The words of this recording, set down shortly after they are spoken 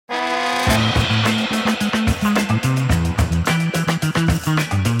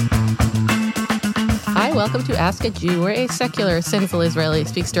Hi, welcome to Ask a Jew, where a secular, sinful Israeli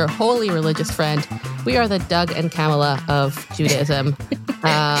speaks to her holy religious friend. We are the Doug and Kamala of Judaism.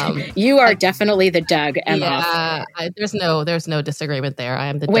 You are definitely the Doug Emhoff. Yeah, there's no disagreement there. I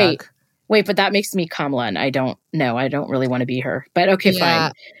am the Doug. Wait, but that makes me Kamala, and I don't really want to be her. But okay,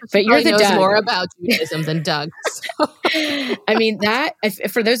 fine. But you're the knows Doug. more about Judaism than Doug. So. I mean,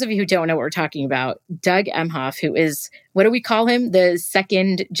 for those of you who don't know what we're talking about, Doug Emhoff, who is, what do we call him? The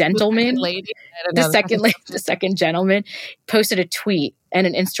second gentleman? The second gentleman, posted a tweet and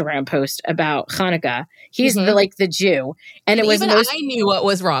an Instagram post about Hanukkah. He's the Jew. And it was I knew what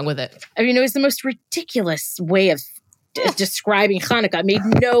was wrong with it. I mean, it was the most ridiculous way of describing Hanukkah. It made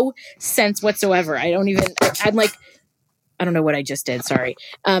no sense whatsoever. I'm like, I don't know what I just did. Sorry.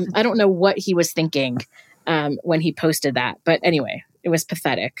 I don't know what he was thinking when he posted that. But anyway, it was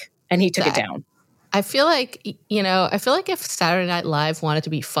pathetic. And he took it down. I feel like if Saturday Night Live wanted to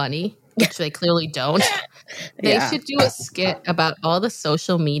be funny, which they clearly don't, they should do a skit about all the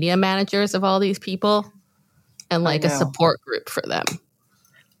social media managers of all these people and like a support group for them.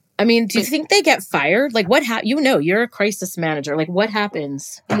 I mean, do you think they get fired? Like, what you're a crisis manager. Like, what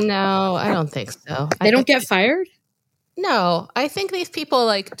happens? No, I don't think so. They don't get fired? No, I think these people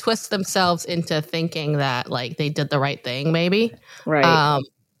like twist themselves into thinking that like they did the right thing, maybe. Right.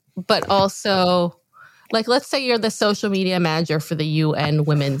 But also, like, let's say you're the social media manager for the UN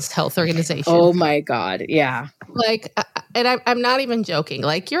Women's Health Organization. Oh my God. Yeah. Like, and I'm not even joking.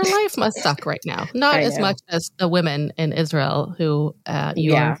 Like, your life must suck right now. Not as much as the women in Israel who have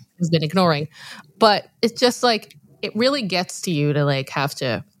been ignoring. But it's just like, it really gets to you to like have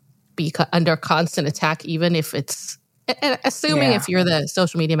to be under constant attack, even if it's, and assuming if you're the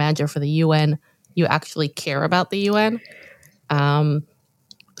social media manager for the UN, you actually care about the UN.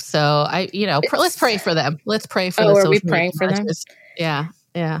 So let's pray for them. Let's pray for the social media managers. Are we praying for them? Yeah.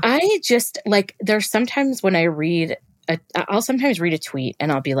 Yeah. I just like, there's sometimes when I I'll sometimes read a tweet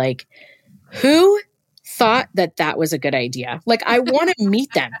and I'll be like, who thought that was a good idea? Like, I want to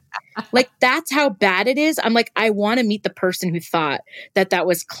meet them. Like, that's how bad it is. I'm like, I want to meet the person who thought that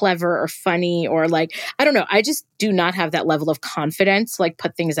was clever or funny or like, I don't know. I just do not have that level of confidence, like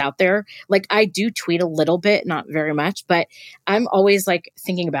put things out there. Like, I do tweet a little bit, not very much, but I'm always like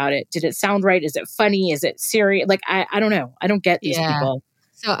thinking about it. Did it sound right? Is it funny? Is it serious? Like, I don't know. I don't get these people.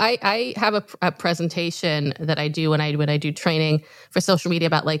 So I have a presentation that I do when I do training for social media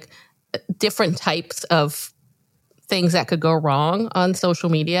about like different types of things that could go wrong on social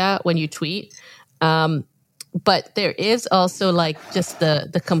media when you tweet. But there is also like just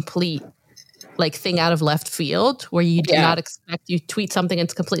the complete like thing out of left field where you do not expect, you tweet something and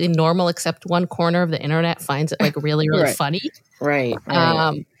it's completely normal except one corner of the internet finds it like really, really funny. Right.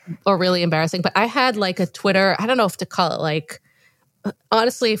 Or really embarrassing. But I had like a Twitter, I don't know if to call it like,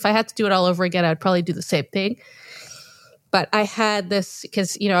 honestly, if I had to do it all over again, I'd probably do the same thing. But I had this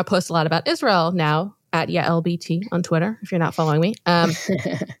because, I post a lot about Israel now at YaelBT on Twitter, if you're not following me.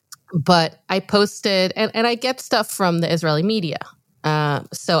 But I posted, and I get stuff from the Israeli media.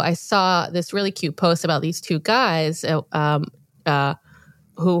 So I saw this really cute post about these two guys who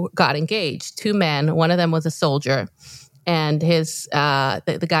got engaged, two men. One of them was a soldier. And his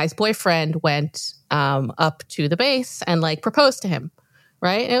the guy's boyfriend went up to the base and like proposed to him,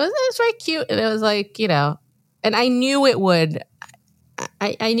 right? And it was very cute, and it was like and I knew it would.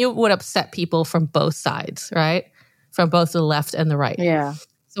 I knew it would upset people from both sides, right? From both the left and the right. Yeah.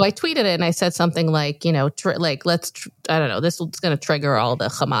 So I tweeted it and I said something like, I don't know, this is going to trigger all the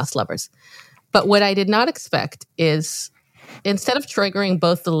Hamas lovers. But what I did not expect is instead of triggering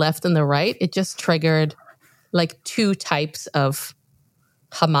both the left and the right, it just triggered like two types of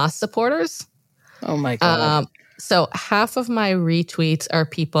Hamas supporters. Oh my God. So half of my retweets are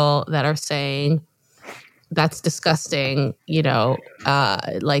people that are saying that's disgusting,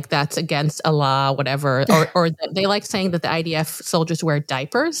 like that's against Allah, whatever. Or they like saying that the IDF soldiers wear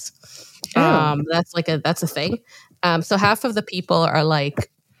diapers. That's a thing. So half of the people are like,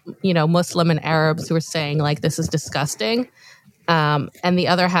 Muslim and Arabs who are saying like, this is disgusting. And the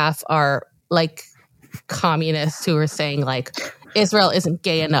other half are like communists who are saying like, Israel isn't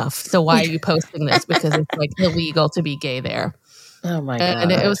gay enough. So why are you posting this? Because it's like illegal to be gay there. Oh my God.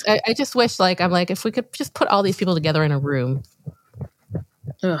 And it was, I just wish I'm like, if we could just put all these people together in a room,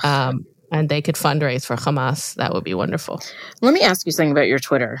 and they could fundraise for Hamas, that would be wonderful. Let me ask you something about your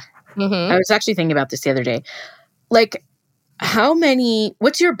Twitter. I was actually thinking about this the other day. Like,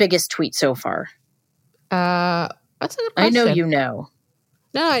 what's your biggest tweet so far? That's a good question. I know you know.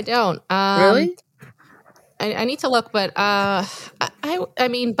 No, I don't. Really? I need to look, but I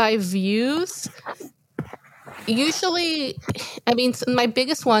mean, by views, usually, I mean, my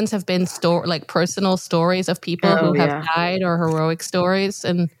biggest ones have been like personal stories of people who have died or heroic stories,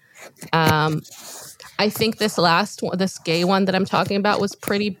 and I think this gay one that I'm talking about was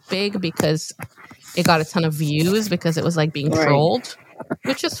pretty big because it got a ton of views because it was like being trolled,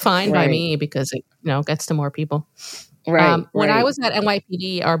 which is fine by me because it gets to more people. When I was at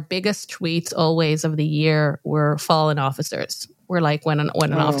NYPD, our biggest tweets always of the year were fallen officers. Were like when an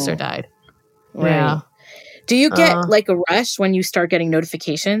officer died. Right. Yeah. Do you get like a rush when you start getting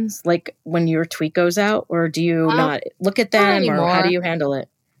notifications, like when your tweet goes out, or do you not look at them, or how do you handle it?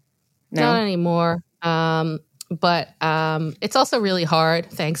 No? Not anymore. But it's also really hard,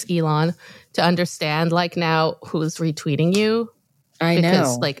 thanks Elon, to understand like now who's retweeting you.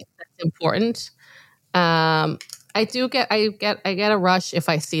 Because like that's important. I get a rush if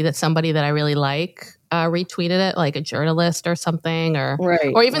I see that somebody that I really like retweeted it, like a journalist or something, or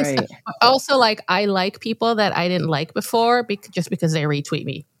even also like I like people that I didn't like before just because they retweet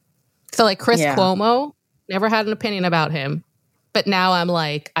me. So like Chris Cuomo, never had an opinion about him, but now I'm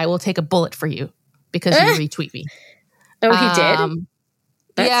like, I will take a bullet for you because you retweet me. Oh, he did?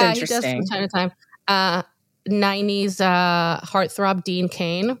 That's interesting. He does from time to time. 90s heartthrob Dean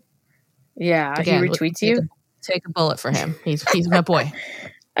Cain. Yeah, again, he retweets you? Take a bullet for him. He's my boy.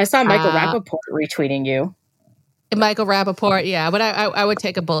 I saw Michael Rappaport retweeting you. Michael Rappaport, yeah. But I would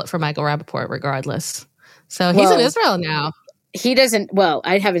take a bullet for Michael Rappaport regardless. So he's in Israel now. He doesn't,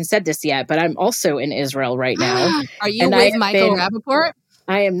 I haven't said this yet, but I'm also in Israel right now. Are you with Michael Rappaport?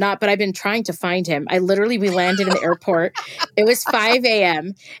 I am not, but I've been trying to find him. We landed in the airport. It was 5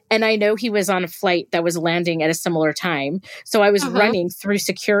 a.m. and I know he was on a flight that was landing at a similar time. So I was running through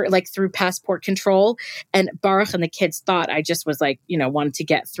through passport control, and Baruch and the kids thought I just was wanted to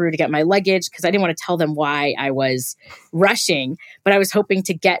get through to get my luggage because I didn't want to tell them why I was rushing, but I was hoping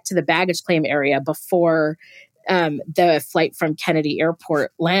to get to the baggage claim area before the flight from Kennedy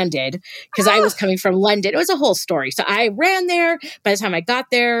Airport landed because I was coming from London. It was a whole story. So I ran there. By the time I got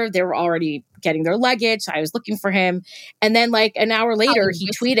there, they were already getting their luggage. So I was looking for him. And then like an hour later, he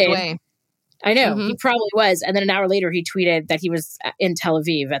tweeted. I know, he probably was. And then an hour later, he tweeted that he was in Tel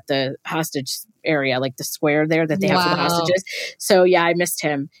Aviv at the hostage area, like the square there that they have for the hostages. So yeah, I missed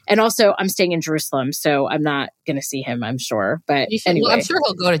him. And also I'm staying in Jerusalem, so I'm not going to see him, I'm sure. But anyway. Well, I'm sure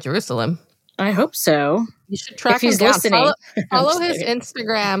he'll go to Jerusalem. I hope so. You should track him down. Follow his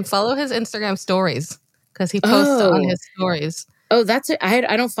Instagram. Follow his Instagram stories because he posts on his stories. Oh, that's it.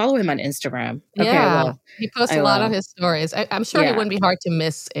 I don't follow him on Instagram. Okay, yeah, he posts a lot on his stories. I'm sure he wouldn't be hard to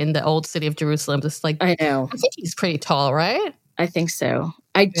miss in the old city of Jerusalem. Just like I know. I think he's pretty tall, right? I think so.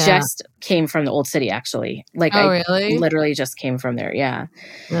 I just came from the old city, actually. Like, really? Literally just came from there. Yeah.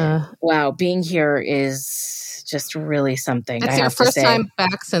 Wow. Being here is just really something. It's your first time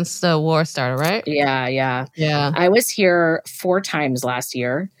back since the war started, right? Yeah. I was here 4 times last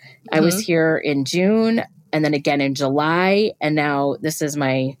year. I was here in June and then again in July. And now this is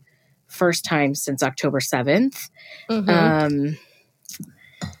my first time since October 7th.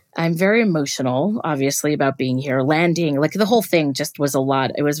 I'm very emotional, obviously, about being here. Landing, like the whole thing just was a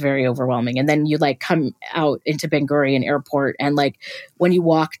lot. It was very overwhelming. And then you like come out into Ben Gurion Airport, and like when you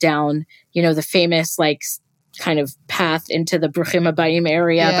walk down, the famous like kind of path into the Bruchim Habayim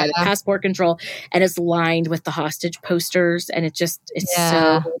area by the passport control, and it's lined with the hostage posters, and it's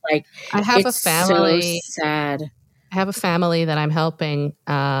so like I have a family. So sad. I have a family that I'm helping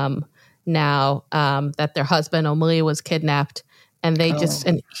now that their husband Omri was kidnapped. And they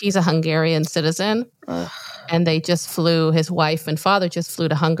and he's a Hungarian citizen. And they just flew, his wife and father just flew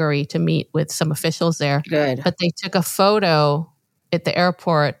to Hungary to meet with some officials there. Good. But they took a photo at the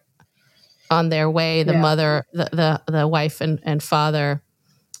airport on their way, the mother, the wife and father,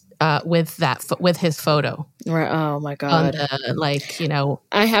 with his photo. Right. Oh my God.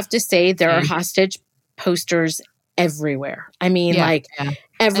 I have to say there are hostage posters everywhere. I mean,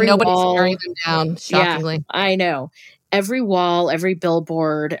 every nobody's wall. tearing them down, shockingly. Yeah, I know. Every wall, every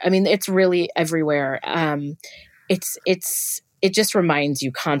billboard. I mean, it's really everywhere. It just reminds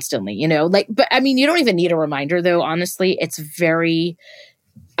you constantly, but I mean, you don't even need a reminder though. Honestly,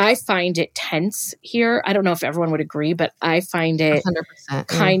 I find it tense here. I don't know if everyone would agree, but I find it 100%,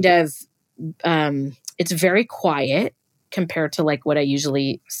 kind of, it's very quiet compared to like what I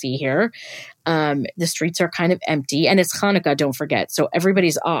usually see here. The streets are kind of empty, and it's Hanukkah, don't forget. So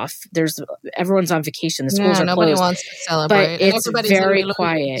everybody's off. Everyone's on vacation. The schools are nobody closed. Wants to celebrate. But it's very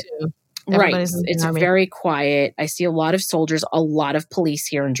quiet. Right. It's very quiet. I see a lot of soldiers, a lot of police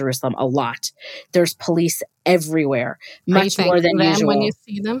here in Jerusalem, a lot. There's police everywhere, much more than usual. When you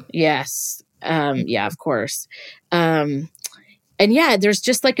see them? Yes. Yeah, of course. And yeah, there's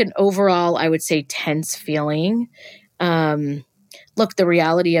just like an overall, I would say, tense feeling. Look, the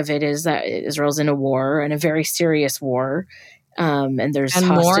reality of it is that Israel's in a war, and a very serious war. And there's And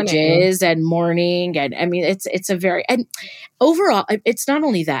hostages and mourning. And I mean, it's a very, and overall, it's not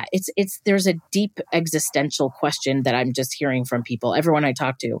only that, there's a deep existential question that I'm just hearing from people, everyone I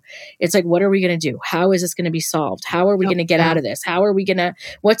talk to. It's like, what are we going to do? How is this going to be solved? How are we going to get out of this? How are we going to,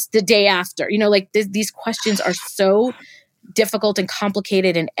 what's the day after? You know, like these questions are so difficult and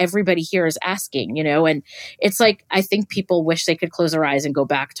complicated, and everybody here is asking, you know, and it's like, I think people wish they could close their eyes and go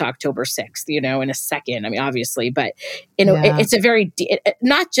back to October 6th, you know, in a second. I mean, obviously, but you know, it's a very,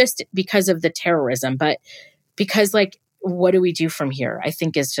 not just because of the terrorism, but because like, what do we do from here? I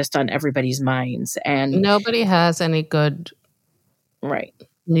think is just on everybody's minds, and nobody has any good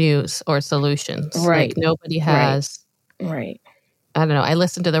news or solutions. Like nobody has. Right. I don't know. I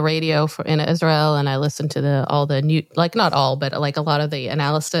listened to the radio in Israel, and I listened to all the new, like not all, but like a lot of the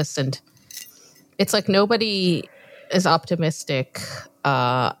analysis, and it's like nobody is optimistic,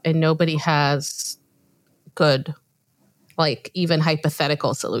 and nobody has good, like even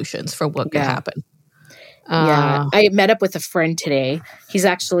hypothetical solutions for what could happen. I met up with a friend today. He's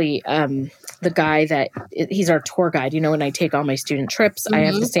actually the guy he's our tour guide. You know, when I take all my student trips, I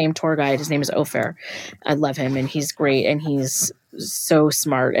have the same tour guide. His name is Ofer. I love him, and he's great, and he's so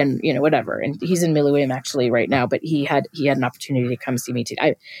smart, and you know, whatever. And he's in Miluim actually right now, but he had an opportunity to come see me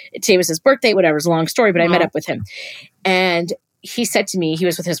today. Today was his birthday. Whatever, it's a long story, but I met up with him, and he said to me, he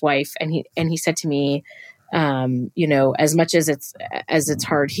was with his wife, and he said to me, you know, as much as it's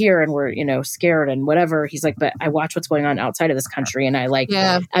hard here and we're, you know, scared and whatever, he's like, but I watch what's going on outside of this country, and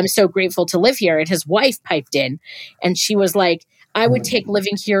I'm so grateful to live here. And his wife piped in, and she was like, I would take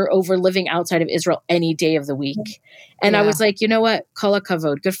living here over living outside of Israel any day of the week. And I was like, you know what? Kol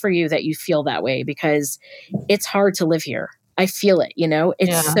hakavod, good for you that you feel that way, because it's hard to live here. I feel it, you know,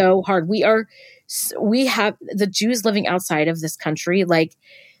 it's so hard. We have the Jews living outside of this country, like,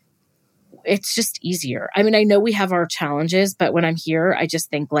 it's just easier. I mean, I know we have our challenges, but when I'm here, I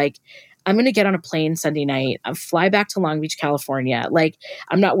just think like, I'm going to get on a plane Sunday night, I'll fly back to Long Beach, California. Like,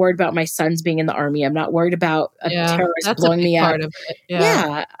 I'm not worried about my sons being in the army. I'm not worried about a terrorist blowing me out.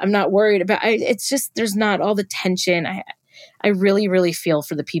 I'm not worried about, it's just, there's not all the tension. I really, really feel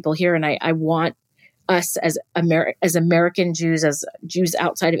for the people here. And I want us as American Jews, as Jews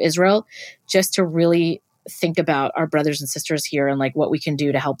outside of Israel, just to really think about our brothers and sisters here and like what we can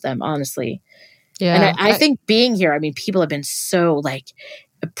do to help them, honestly. Yeah. And I think being here, I mean, people have been so like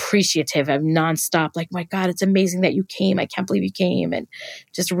appreciative. I'm nonstop like, my God, it's amazing that you came. I can't believe you came. And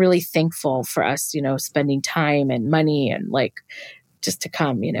just really thankful for us, you know, spending time and money and like just to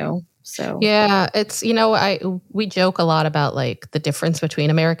come, you know. So yeah, it's, you know, we joke a lot about like the difference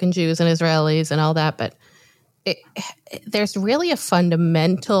between American Jews and Israelis and all that, but there's really a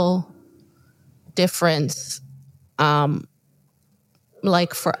fundamental difference.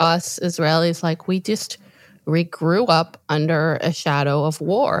 Like for us Israelis, like we grew up under a shadow of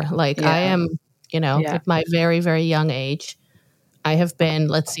war. Like I am, you know, at my very, very young age, I have been,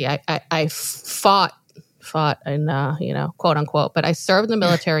 let's see, I fought in, you know, quote unquote, but I served in the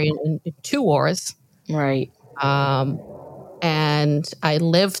military in 2 wars. Right. And I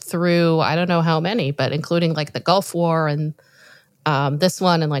lived through, I don't know how many, but including like the Gulf War and this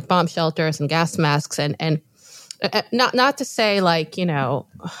one, and like bomb shelters and gas masks, and not to say like, you know,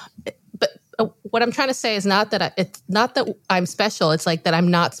 but what I'm trying to say is not that it's not that I'm special. It's like that I'm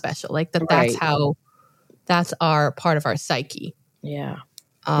not special. Like that. Right. That's our part of our psyche. Yeah.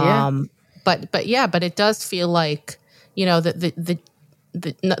 But it does feel like, you know,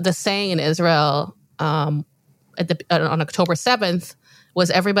 the saying in Israel on October 7th was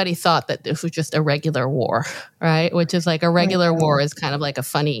everybody thought that this was just a regular war, right? Which is like a regular war is kind of like a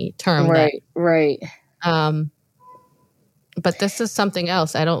funny term. Right. But this is something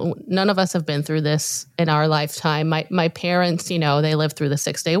else. None of us have been through this in our lifetime. My parents, you know, they lived through the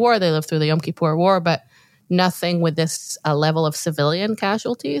 6-Day War, they lived through the Yom Kippur War, but nothing with this level of civilian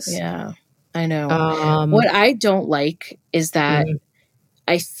casualties. Yeah, I know. What I don't like is that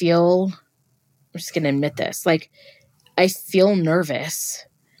I feel, I'm just going to admit this, like, I feel nervous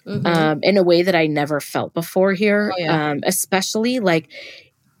in a way that I never felt before here. Especially like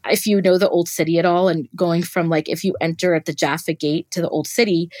if you know the Old City at all, and going from like, if you enter at the Jaffa Gate to the Old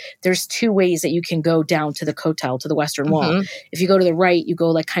City, there's 2 ways that you can go down to the Kotel, to the Western Wall. If you go to the right, you go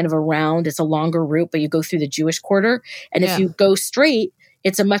like kind of around. It's a longer route, but you go through the Jewish quarter. And if you go straight,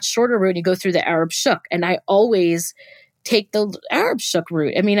 it's a much shorter route. You go through the Arab Shuk. And I always take the Arab Shuk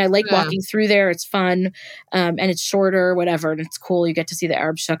route. I mean, I like walking through there. It's fun. And it's shorter, whatever. And it's cool. You get to see the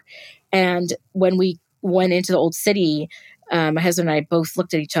Arab Shuk. And when we went into the old city, my husband and I both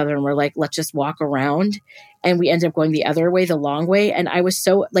looked at each other and were like, let's just walk around. And we ended up going the other way, the long way. And I was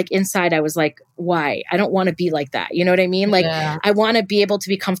so like inside, I was like, why? I don't want to be like that. You know what I mean? Like, I want to be able to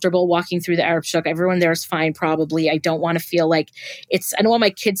be comfortable walking through the Arab Shuk. Everyone there is fine, probably. I don't want to feel like I don't want my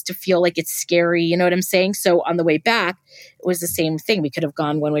kids to feel like it's scary. You know what I'm saying? So on the way back, it was the same thing. We could have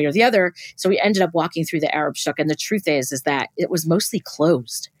gone one way or the other. So we ended up walking through the Arab Shuk. And the truth is that it was mostly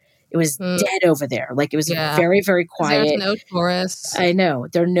closed. It was dead over there. Like it was very, very quiet. There's no tourists. I know.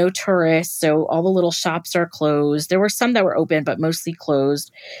 There are no tourists. So all the little shops are closed. There were some that were open, but mostly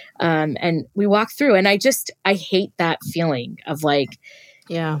closed. And we walked through and I hate that feeling of like,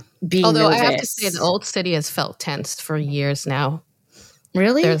 being Although nervous. I have to say the old city has felt tense for years now.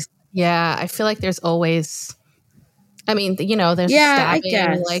 Really? I feel like there's always, I mean, you know, there's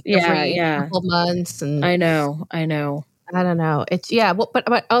stabbing like every couple months. And I know. I don't know. It's but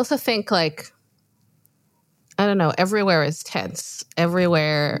I also think like I don't know. Everywhere is tense.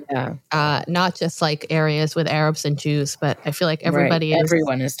 Everywhere, not just like areas with Arabs and Jews, but I feel like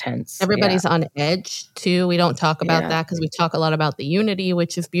everyone is tense. Everybody's on edge too. We don't talk about that because we talk a lot about the unity,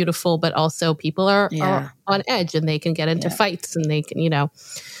 which is beautiful, but also people are on edge and they can get into fights and they can, you know.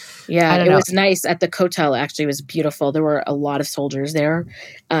 Yeah, it was nice at the Kotel. Actually, it was beautiful. There were a lot of soldiers there.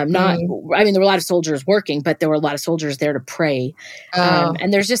 I mean, there were a lot of soldiers working, but there were a lot of soldiers there to pray.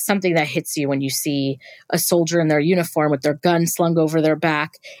 And there's just something that hits you when you see a soldier in their uniform with their gun slung over their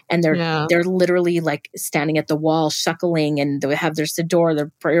back, and they're literally like standing at the wall, shuckling, and they have their siddur,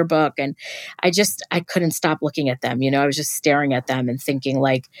 their prayer book, and I couldn't stop looking at them. You know, I was just staring at them and thinking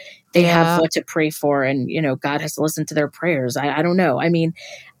like they have what to pray for, and you know, God has to listen to their prayers. I don't know. I mean.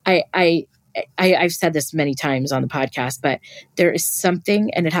 I've said this many times on the podcast, but there is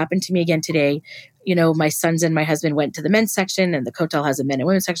something, and it happened to me again today. You know, my sons and my husband went to the men's section and the Kotel has a men and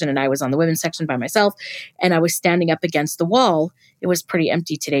women's section. And I was on the women's section by myself and I was standing up against the wall. It was pretty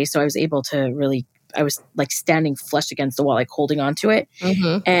empty today. So I was able to I was like standing flush against the wall, like holding onto it.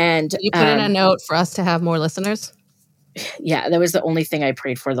 Mm-hmm. And you put in a note for us to have more listeners. Yeah. That was the only thing I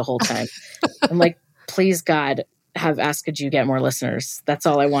prayed for the whole time. I'm like, please God, have asked you get more listeners. That's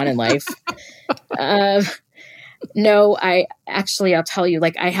all I want in life. No, I'll tell you,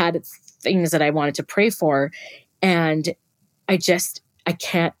 like I had things that I wanted to pray for and I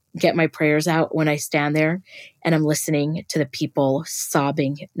can't get my prayers out when I stand there and I'm listening to the people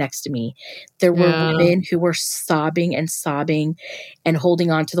sobbing next to me. There were women who were sobbing and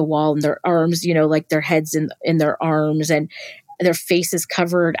holding on to the wall and their arms, you know, like their heads in their arms and their faces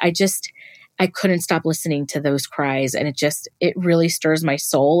covered. I couldn't stop listening to those cries and it really stirs my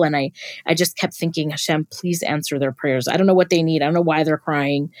soul. And I just kept thinking, Hashem, please answer their prayers. I don't know what they need. I don't know why they're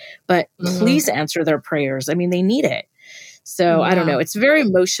crying, but please answer their prayers. I mean, they need it. So I don't know. It's very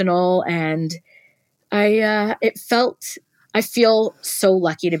emotional and I feel so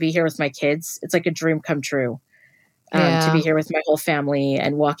lucky to be here with my kids. It's like a dream come true. To be here with my whole family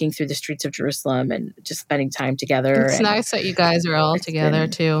and walking through the streets of Jerusalem and just spending time together. It's nice that you guys are all together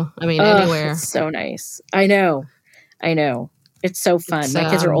too. I mean, anywhere. It's so nice. I know. It's so fun. My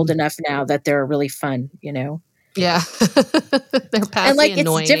kids are old enough now that they're really fun, you know? Yeah. They're past and like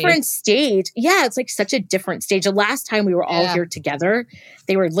annoying. It's a different stage. Yeah, it's like such a different stage. The last time we were all here together,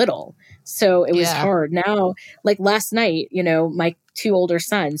 they were little. So it was hard. Now, like last night, you know, my two older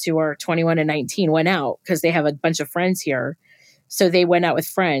sons who are 21 and 19 went out because they have a bunch of friends here. So they went out with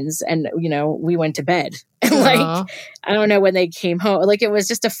friends and, you know, we went to bed. And like, I don't know when they came home. Like it was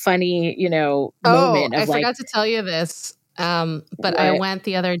just a funny, you know, moment. I forgot to tell you this. But I went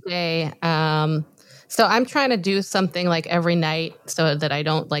the other day. So I'm trying to do something like every night so that I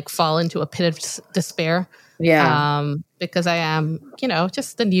don't like fall into a pit of despair. Yeah. Because I am, you know,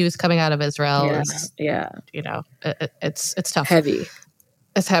 just the news coming out of Israel is, you know, it's tough. Heavy.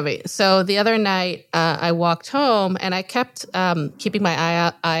 It's heavy. So the other night I walked home and I kept keeping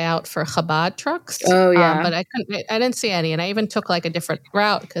my eye out for Chabad trucks. Oh yeah. But I didn't see any. And I even took like a different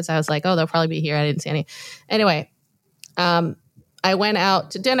route because I was like, oh, they'll probably be here. I didn't see any. Anyway, I went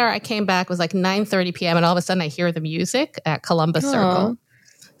out to dinner. I came back. It was like 9:30 p.m. And all of a sudden I hear the music at Columbus Circle.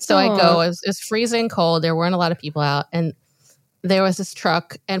 So I go, it was freezing cold. There weren't a lot of people out. And there was this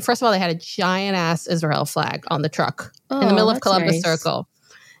truck. And first of all, they had a giant ass Israel flag on the truck in the middle of Columbus Circle.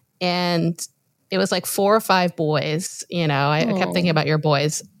 And it was like 4 or 5 boys. You know, I kept thinking about your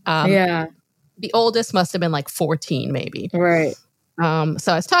boys. The oldest must have been like 14 maybe. Right.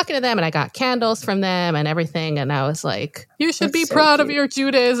 So I was talking to them and I got candles from them and everything. And I was like, you should be so proud cute. of your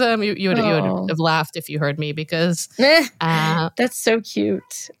Judaism. You would have laughed if you heard me because that's so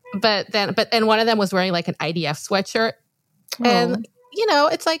cute. But one of them was wearing like an IDF sweatshirt. And,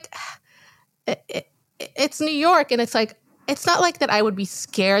 it's like, it's New York. And it's like, it's not like that I would be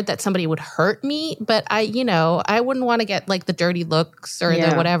scared that somebody would hurt me, but I wouldn't want to get like the dirty looks or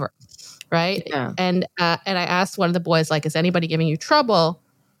the whatever. Right. Yeah. And I asked one of the boys, like, is anybody giving you trouble?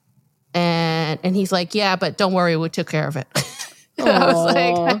 And he's like, yeah, but don't worry. We took care of it. I was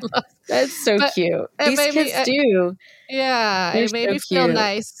like, that's so cute. These kids do. Yeah. It made me feel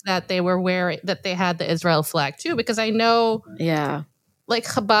nice that they were that they had the Israel flag too, because I know, like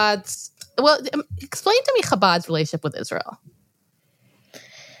Chabad's, explain to me Chabad's relationship with Israel.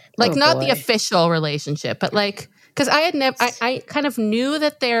 Like not the official relationship, but like, because I had never, I kind of knew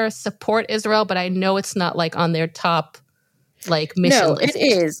that they support Israel, but I know it's not like on their top like mission list. It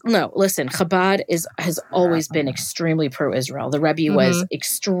is. No, listen, Chabad has always been extremely pro-Israel. The Rebbe was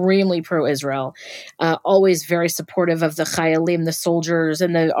extremely pro-Israel, always very supportive of the Chayalim, the soldiers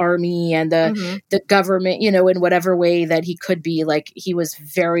and the army and the government, in whatever way that he could be. Like he was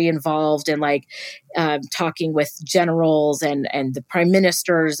very involved in like talking with generals and the prime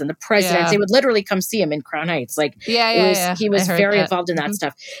ministers and the presidents. They would literally come see him in Crown Heights. Like he was very involved in that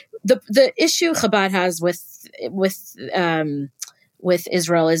stuff. The issue Chabad has with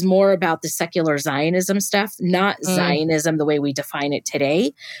Israel is more about the secular Zionism stuff, not Zionism the way we define it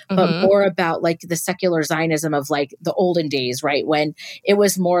today, but more about like the secular Zionism of like the olden days, right? When it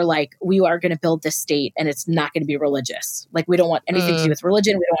was more like we are going to build this state and it's not going to be religious. Like we don't want anything to do with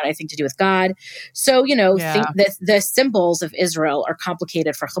religion. We don't want anything to do with God. So, think that the symbols of Israel are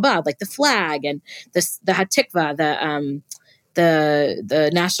complicated for Chabad, like the flag and the Hatikva, the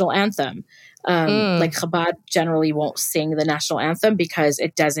national anthem. Like Chabad generally won't sing the national anthem because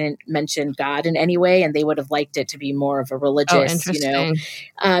it doesn't mention God in any way, and they would have liked it to be more of a religious,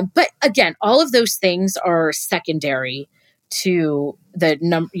 But again, all of those things are secondary to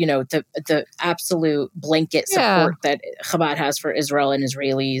the absolute blanket support that Chabad has for Israel and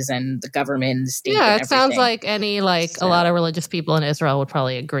Israelis and the government and the state. Yeah, it sounds like a lot of religious people in Israel would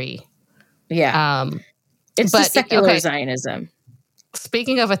probably agree. Yeah. It's the secular Zionism.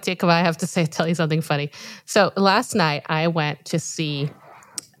 Speaking of Hatikva, I have to tell you something funny. So last night I went to see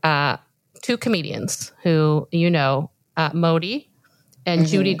two comedians who, Modi and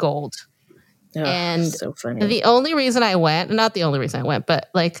Judy Gold. Oh, and so funny. The only reason I went, not the only reason I went, but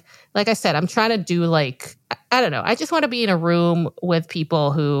like I said, I'm trying to do like, I don't know. I just want to be in a room with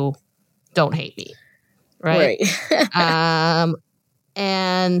people who don't hate me. Right.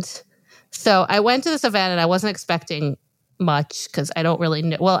 And so I went to this event and I wasn't expecting much because I don't really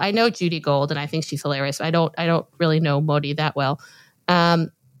know. Well, I know Judy Gold and I think she's hilarious. I don't really know Modi that well.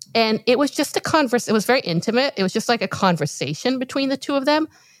 And it was just it was very intimate. It was just like a conversation between the two of them.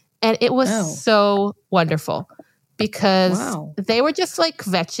 And it was so wonderful because they were just like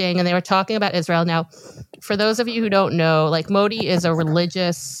vetching and they were talking about Israel. Now, for those of you who don't know, like Modi is a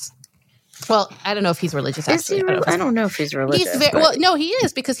religious. Well, I don't know if he's religious. Actually, I don't know if he's religious. No, he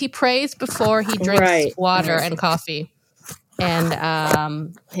is because he prays before he drinks water and coffee.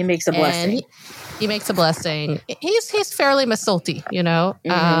 And he makes a blessing. He makes a blessing. He's fairly Masulti,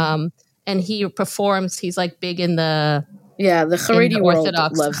 and he performs. He's like big in the Haredi world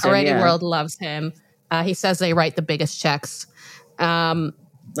Orthodox loves him. Haredi world loves him. He says they write the biggest checks. That's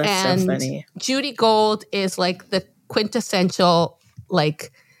so funny. Judy Gold is like the quintessential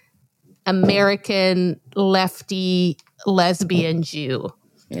like American lefty lesbian Jew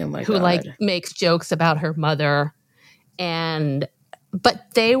who like makes jokes about her mother. But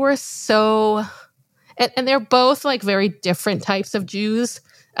they were so, and they're both like very different types of Jews.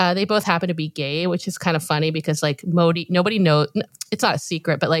 They both happen to be gay, which is kind of funny because like Modi, nobody knows, it's not a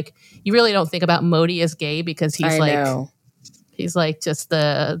secret, but like you really don't think about Modi as gay because he's like just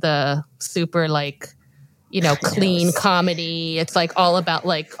the super like, clean comedy. It's like all about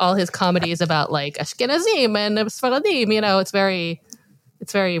like all his comedy is about like Ashkenazim and Sfaradim,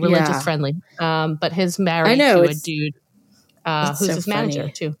 it's very religious friendly. But his married to a dude who's so his manager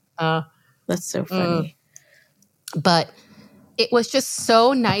too. That's so funny. But it was just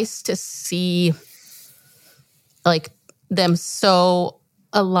so nice to see like them so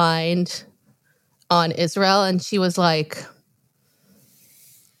aligned on Israel. And she was like,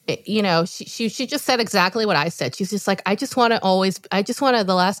 she just said exactly what I said. She's just like, the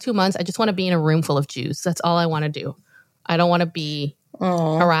last 2 months, I just want to be in a room full of Jews. That's all I want to do. I don't want to be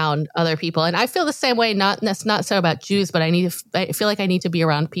around other people. And I feel the same way, not so about Jews, but I feel like I need to be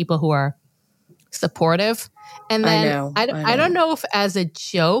around people who are supportive. And then I don't know if as a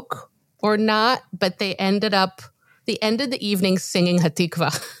joke or not, but they ended the evening singing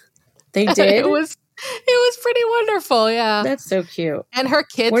Hatikva. They did? It was pretty wonderful, yeah. That's so cute. And her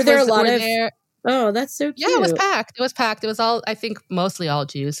kids were there. Oh, that's so cute. Yeah, it was packed. It was all, I think, mostly all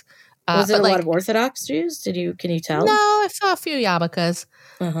Jews. Was it a lot of Orthodox Jews? Can you tell? No, I saw a few yarmulkes.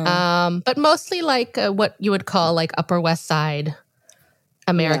 But mostly like what you would call like Upper West Side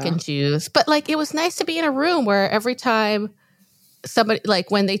American Jews. But like it was nice to be in a room where every time somebody,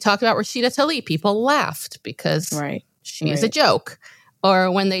 like when they talked about Rashida Tlaib, people laughed because she's a joke.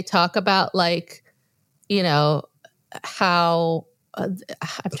 Or when they talk about like, you know, how I'm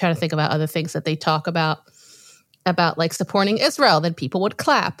trying to think about other things that they talk about like supporting Israel, then people would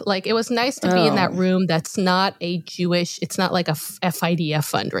clap. Like it was nice to be in that room that's not a Jewish, it's not like a FIDF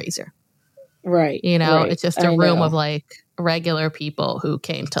fundraiser. Right. You know, it's just a room of like regular people who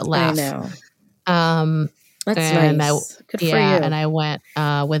came to laugh. I know. That's nice. Good for you. And I went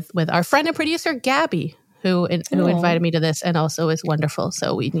with our friend and producer, Gabby, who invited me to this and also is wonderful.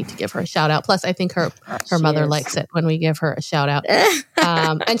 So we need to give her a shout out. Plus, I think her mother likes it when we give her a shout out.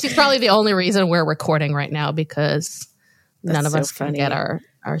 And she's probably the only reason we're recording right now because none of us can get our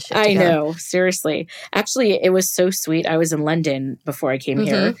shit together. I know. Seriously. Actually, it was so sweet. I was in London before I came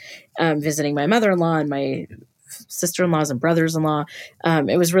here, visiting my mother-in-law and my sister-in-laws and brothers-in-law.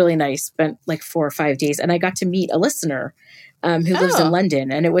 It was really nice. Spent like 4 or 5 days. And I got to meet a listener who lives in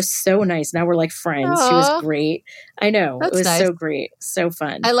London. And it was so nice. Now we're like friends. She was great. I know. It was so great. So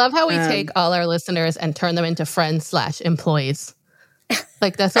fun. I love how we take all our listeners and turn them into friends/employees.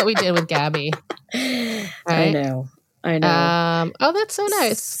 Like that's what we did with Gabby. Right? I know. Oh, that's so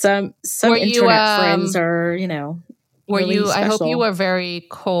nice. Some internet friends are, you know, were really you, special. I hope you were very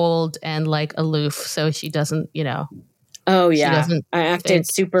cold and like aloof so she doesn't, you know. Oh, yeah. I acted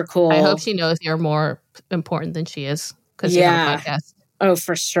super cool. I hope she knows you're more important than she is. Because you have a podcast. Oh,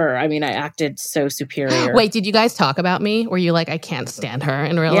 for sure. I mean, I acted so superior. Wait, did you guys talk about me? Were you like, I can't stand her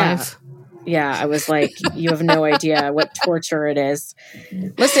in real life? Yeah, I was like, you have no idea what torture it is.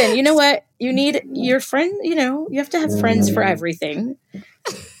 Listen, you know what? You need your friend, you know, you have to have friends for everything.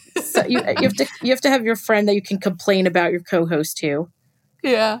 So you have to have your friend that you can complain about your co-host to.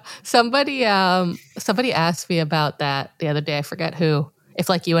 Yeah. Somebody asked me about that the other day. I forget who. If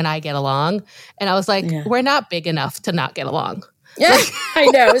like you and I get along. And I was like, we're not big enough to not get along. Yeah, I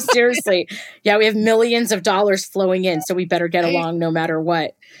know. Seriously. Yeah, we have millions of dollars flowing in, so we better get along no matter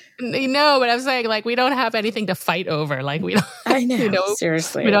what. No, but I'm saying like we don't have anything to fight over. Like we don't. I know. You know,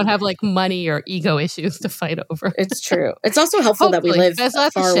 seriously, we don't have like money or ego issues to fight over. It's true. It's also helpful that we live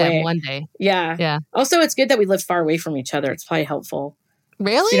far away. One day. Yeah. Also, it's good that we live far away from each other. It's probably helpful.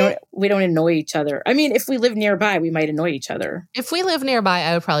 Really? So we don't annoy each other. I mean, if we live nearby, we might annoy each other. If we live nearby,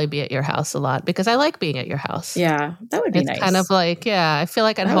 I would probably be at your house a lot because I like being at your house. Yeah, that would be nice. It's kind of like, I feel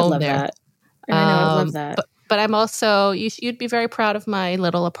like at home there. That. I know, I love that. But I'm also, you'd be very proud of my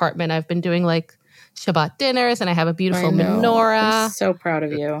little apartment. I've been doing like Shabbat dinners and I have a beautiful menorah. I'm so proud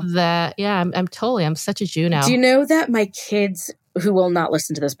of you. I'm such a Jew now. Do you know that my kids who will not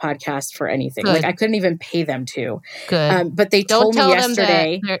listen to this podcast for anything. Good. Like I couldn't even pay them to. Good. But they told me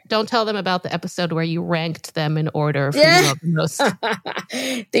yesterday. Don't tell them about the episode where you ranked them in order from the most.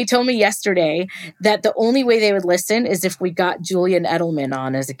 They told me yesterday that the only way they would listen is if we got Julian Edelman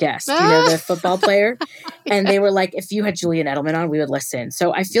on as a guest. You know, the football player. And they were like, if you had Julian Edelman on, we would listen.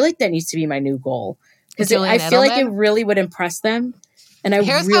 So I feel like that needs to be my new goal. Because I feel like it really would impress them. And I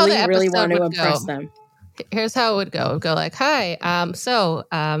really want to impress them. Here's how it would go. It would go like, hi,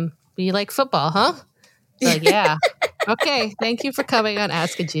 you like football, huh? Like, yeah. Okay, thank you for coming on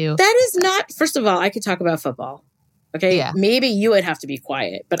Ask a Jew. That is not, first of all, I could talk about football. Okay? Yeah. Maybe you would have to be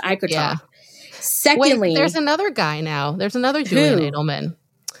quiet, but I could talk. Secondly. Wait, there's another guy now. There's another Julian Edelman.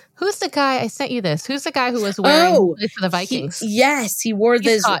 Who's the guy? I sent you this. Who's the guy who was wearing cleats for the Vikings? He wore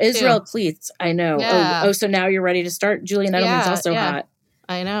the Israel cleats. I know. Yeah. Oh, so now you're ready to start? Julian Edelman's also hot.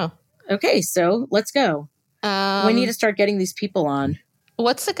 I know. Okay, so let's go. We need to start getting these people on.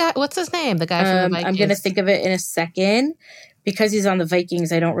 What's the guy? What's his name? The guy from the Vikings. I'm going to think of it in a second because he's on the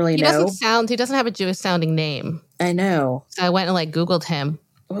Vikings. I don't really know. He doesn't have a Jewish sounding name. I know. So I went and like Googled him.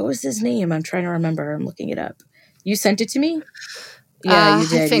 What was his name? I'm trying to remember. I'm looking it up. You sent it to me? Yeah, you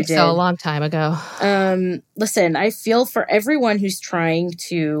did. I think so. A long time ago. Listen, I feel for everyone who's trying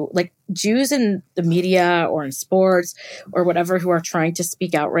to, like Jews in the media or in sports or whatever, who are trying to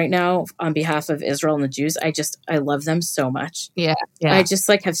speak out right now on behalf of Israel and the Jews. I love them so much. Yeah. I just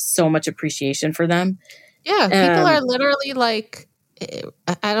like have so much appreciation for them. Yeah. People are literally like,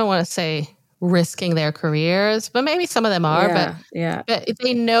 I don't want to say risking their careers, but maybe some of them are, but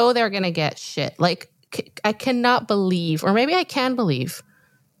they know they're going to get shit. Like, I cannot believe, or maybe I can believe.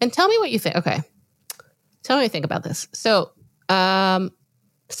 And tell me what you think. Okay. Tell me what you think about this. So,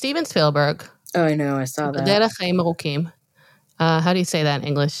 Steven Spielberg. Oh, I know. I saw that. How do you say that in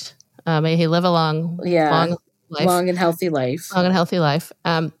English? May he live a long life. Long and healthy life. Long and healthy life.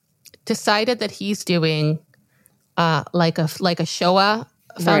 Decided that he's doing like a Shoah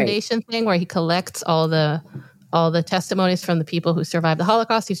Foundation thing where he collects all the testimonies from the people who survived the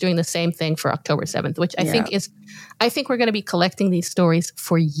Holocaust. He's doing the same thing for October 7th, which I think we're going to be collecting these stories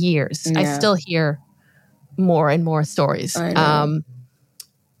for years. Yeah. I still hear more and more stories.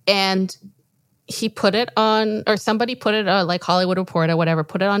 And he put it on, or somebody put it on, like Hollywood Reporter, whatever,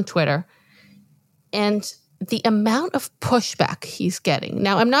 put it on Twitter. And the amount of pushback he's getting.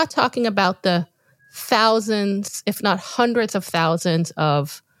 Now, I'm not talking about the thousands, if not hundreds of thousands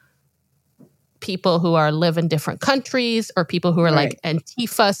of people who live in different countries or people who are like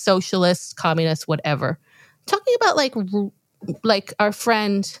Antifa, socialists, communists, whatever. I'm talking about like our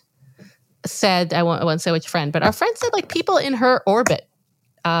friend said, I won't say which friend, but our friend said like people in her orbit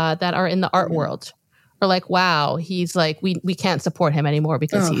that are in the art world are like, wow, he's like, we can't support him anymore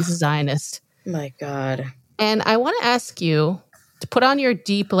because he's a Zionist. My God. And I want to ask you to put on your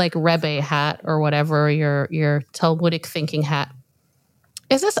deep like Rebbe hat or whatever, your Talmudic thinking hat.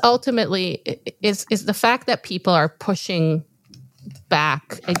 Is this ultimately, is the fact that people are pushing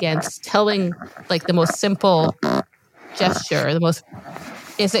back against telling like the most simple gesture,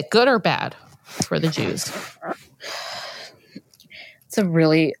 is it good or bad for the Jews? It's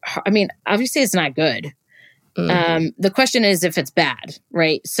obviously it's not good. The question is if it's bad,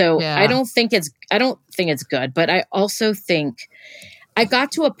 right? So I don't think it's good, but I also think I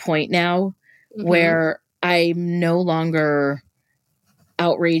got to a point now where I'm no longer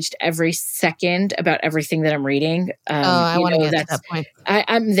outraged every second about everything that I'm reading. I want to get to that point.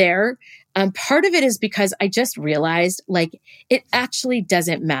 I'm there. Part of it is because I just realized like it actually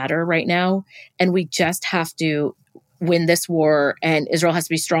doesn't matter right now. And we just have to win this war, and Israel has to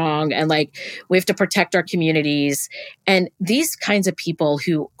be strong, and like we have to protect our communities. And these kinds of people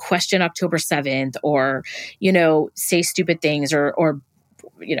who question October 7th or, say stupid things or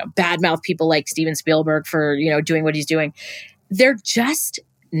badmouth people like Steven Spielberg for, doing what he's doing, they're just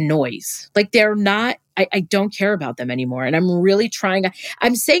noise. Like they're not, I don't care about them anymore. And I'm really trying,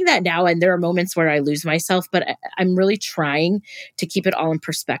 I'm saying that now, and there are moments where I lose myself, but I'm really trying to keep it all in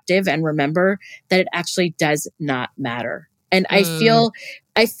perspective and remember that it actually does not matter. And I feel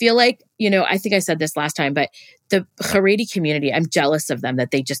like, I think I said this last time, but the Haredi community, I'm jealous of them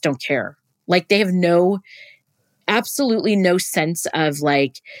that they just don't care. Like they have absolutely no sense of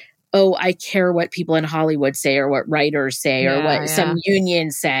like, oh, I care what people in Hollywood say or what writers say or what some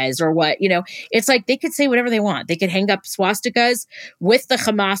union says or what, it's like they could say whatever they want. They could hang up swastikas with the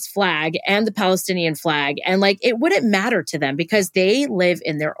Hamas flag and the Palestinian flag. And like, it wouldn't matter to them because they live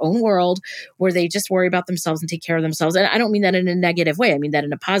in their own world where they just worry about themselves and take care of themselves. And I don't mean that in a negative way. I mean that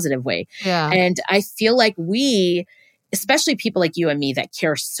in a positive way. Yeah. And I feel like especially people like you and me that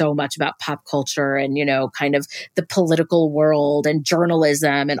care so much about pop culture and, kind of the political world and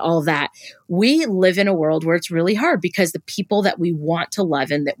journalism and all of that. We live in a world where it's really hard because the people that we want to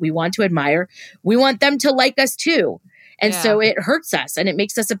love and that we want to admire, we want them to like us too. And so it hurts us and it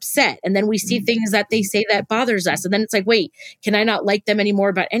makes us upset. And then we see things that they say that bothers us. And then it's like, wait, can I not like them anymore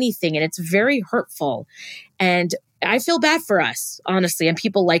about anything? And it's very hurtful. And I feel bad for us, honestly, and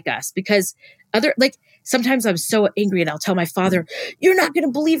people like us because sometimes I'm so angry and I'll tell my father, you're not going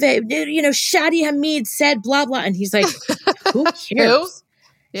to believe it. Shadi Hamid said blah, blah. And he's like, who cares?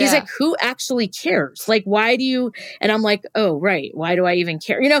 Who? He's like, who actually cares? Like, why do you? And I'm like, oh, right. Why do I even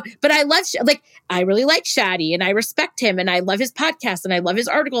care? But I love, I really like Shadi and I respect him and I love his podcast and I love his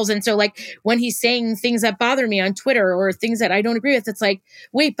articles. And so like when he's saying things that bother me on Twitter or things that I don't agree with, it's like,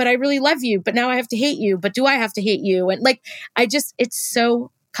 wait, but I really love you. But now I have to hate you. But do I have to hate you? And like, it's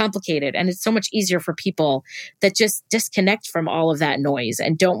so complicated and it's so much easier for people that just disconnect from all of that noise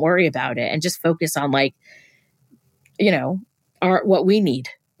and don't worry about it and just focus on like, what we need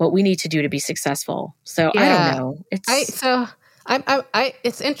to do to be successful. So I don't know.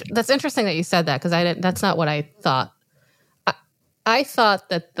 That's interesting that you said that because that's not what I thought. I thought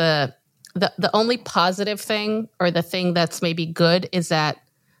that the only positive thing or the thing that's maybe good is that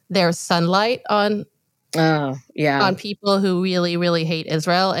there's sunlight on people who really, really hate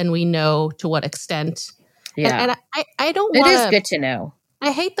Israel, and we know to what extent. Yeah, and I don't want. It is good to know.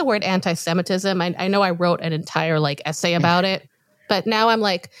 I hate the word anti-Semitism. I know I wrote an entire essay about it, but now I'm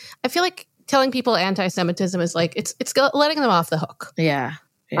like, I feel like telling people anti-Semitism is like it's letting them off the hook. Yeah.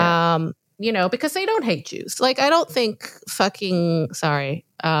 because they don't hate Jews. Like, I don't think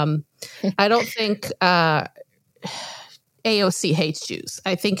I don't think AOC hates Jews.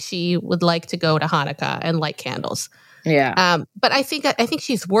 I think she would like to go to Hanukkah and light candles. Yeah. But I think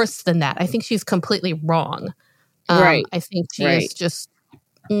she's worse than that. I think she's completely wrong. Right. I think she is just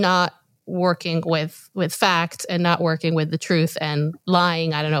not working with facts and not working with the truth and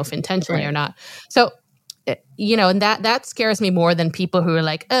lying. I don't know if intentionally or not. So, and that scares me more than people who are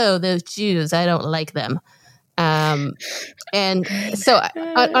like, oh, those Jews, I don't like them. And so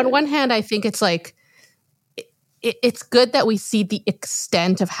on one hand, I think it's like, it's good that we see the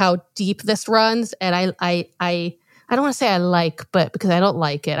extent of how deep this runs. And I don't want to say I like, but because I don't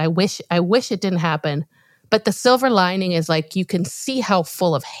like it, I wish it didn't happen. But the silver lining is like, you can see how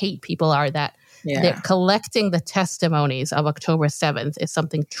full of hate people are, that they're collecting the testimonies of October 7th is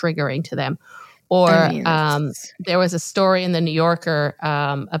something triggering to them. Or there was a story in the New Yorker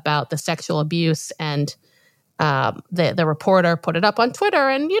about the sexual abuse, and the reporter put it up on Twitter,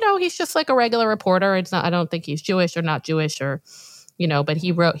 and he's just like a regular reporter. It's not, I don't think he's Jewish or not Jewish, or but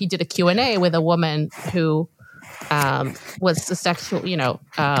he did a Q&A with a woman who was the sexual,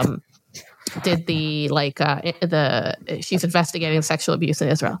 did she's investigating sexual abuse in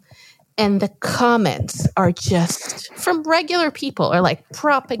Israel. And the comments are just from regular people, are like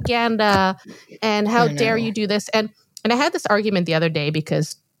propaganda and how dare you do this. And I had this argument the other day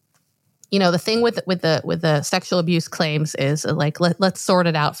because, the thing with the sexual abuse claims is like, let's sort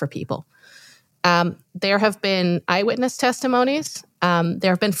it out for people. There have been eyewitness testimonies.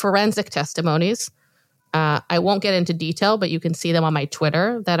 There have been forensic testimonies. I won't get into detail, but you can see them on my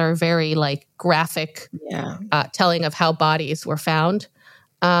Twitter that are very like graphic, telling of how bodies were found.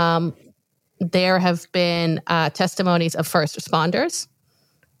 There have been testimonies of first responders,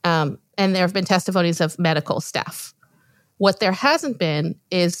 and there have been testimonies of medical staff. What there hasn't been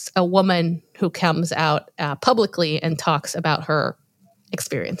is a woman who comes out publicly and talks about her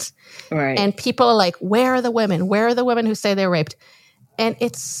experience. Right. And people are like, where are the women? Where are the women who say they were raped? And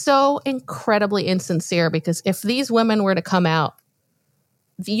it's so incredibly insincere, because if these women were to come out,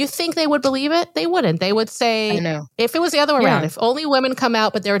 do you think they would believe it? They wouldn't. They would say, if it was the other way around, if only women come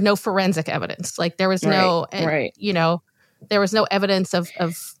out, but there was no forensic evidence, like there was there was no evidence of.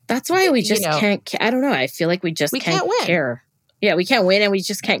 That's why we just can't. I don't know. I feel like we can't care. Yeah, we can't win, and we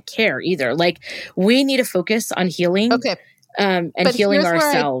just can't care either. Like, we need to focus on healing. Okay. And healing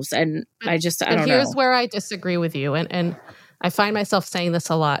ourselves. I don't know. Here's where I disagree with you, and I find myself saying this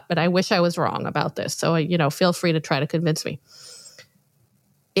a lot, but I wish I was wrong about this. So, feel free to try to convince me.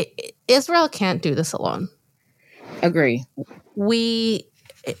 Israel can't do this alone. Agree. We,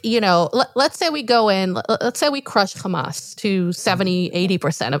 let's say we go in, let's say we crush Hamas to 70,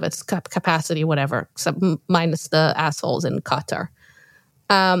 80% of its capacity, whatever, minus the assholes in Qatar.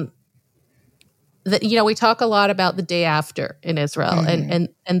 We talk a lot about the day after in Israel, and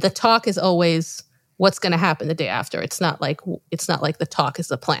the talk is always what's going to happen the day after. It's not like the talk is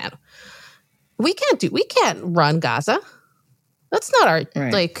the plan. We can't run Gaza. That's not our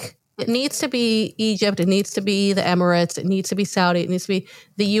like. It needs to be Egypt. It needs to be the Emirates. It needs to be Saudi. It needs to be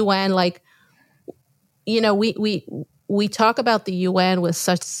the UN. Like, we talk about the UN with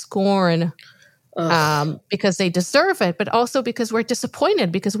such scorn. Because they deserve it, but also because we're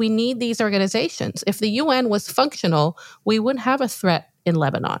disappointed, because we need these organizations. If the UN was functional, we wouldn't have a threat in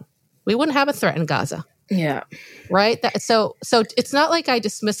Lebanon. We wouldn't have a threat in Gaza. Yeah. Right? So it's not like I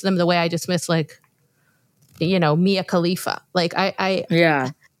dismiss them the way I dismiss, like, Mia Khalifa. Like,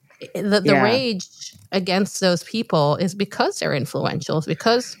 the rage against those people is because they're influential. It's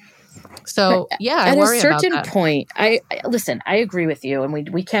because... So, I worry about that. At a certain point, I agree with you, and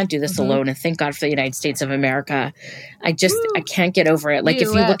we can't do this alone, and thank God for the United States of America. I can't get over it. Like, if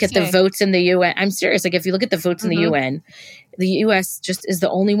you look at the votes in the UN, I'm serious, like, if you look at the votes in the UN, the US just is the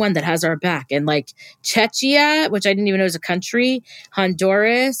only one that has our back. And like Czechia, which I didn't even know was a country,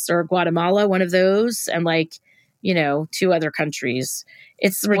 Honduras or Guatemala, one of those, and like, 2 other countries.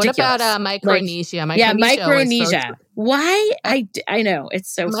 It's ridiculous. What about Micronesia? Micronesia. Why? I know.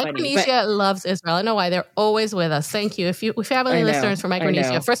 It's so funny. Micronesia loves Israel. I know why. They're always with us. Thank you. If you have any listeners from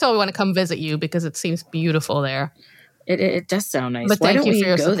Micronesia, first of all, we want to come visit you because it seems beautiful there. It does sound nice. But why thank don't you for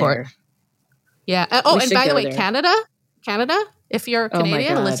your go support. There? Yeah. And by the way, there. Canada, if you're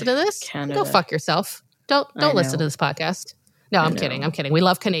Canadian and listen to this, go fuck yourself. Don't listen to this podcast. No, I'm kidding. We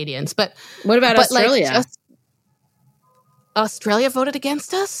love Canadians. But what about Australia? Australia voted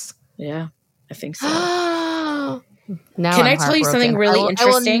against us? Yeah, I think so. Now Can I tell you something really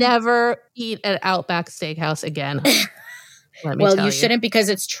interesting? I will never eat at Outback Steakhouse again. You shouldn't, because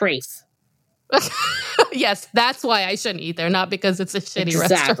it's trafe. Yes, that's why I shouldn't eat there, not because it's a shitty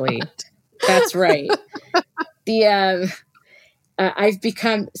restaurant. That's right. I've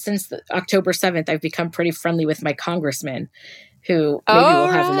become, since October 7th, I've become pretty friendly with my congressman, who maybe we'll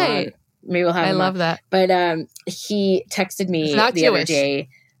have him on. Maybe we'll have him on. I love that. But he texted me the other day.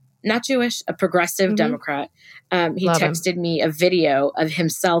 Not Jewish, a progressive Democrat. He texted me a video of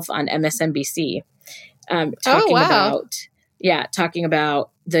himself on MSNBC talking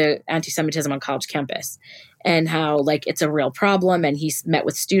about the anti-Semitism on college campus and how like it's a real problem. And he's met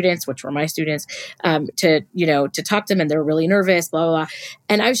with students, which were my students, to talk to them, and they're really nervous, blah, blah, blah.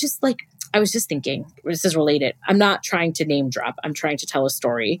 And I was just thinking, this is related. I'm not trying to name drop. I'm trying to tell a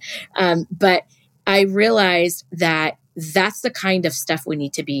story. But I realized that that's the kind of stuff we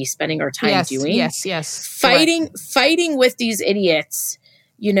need to be spending our time doing. Yes. Fighting with these idiots,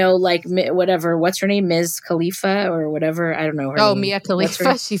 like whatever, what's her name? Ms. Khalifa or whatever. I don't know her name. Mia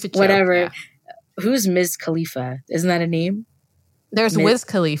Khalifa. She's a joke. Whatever. Yeah. Who's Ms. Khalifa? Isn't that a name? There's Wiz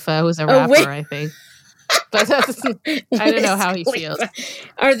Khalifa, who's a rapper, I think. But I don't know how he feels.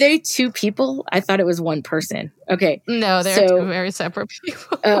 Are they two people? I thought it was one person. Okay. No, they're two very separate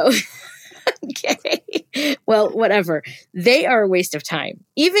people. Oh, okay. Well, whatever. They are a waste of time.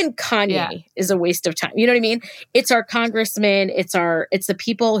 Even Kanye is a waste of time. You know what I mean? It's our congressmen. It's the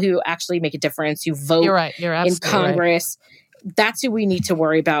people who actually make a difference, who vote in Congress. Right. That's who we need to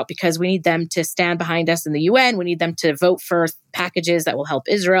worry about, because we need them to stand behind us in the UN. We need them to vote for packages that will help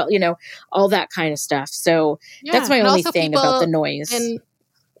Israel, all that kind of stuff. So that's my only thing about the noise.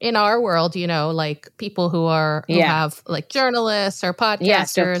 In our world, like people who have like journalists or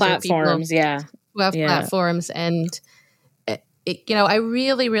podcasters, platforms, who have platforms. And, I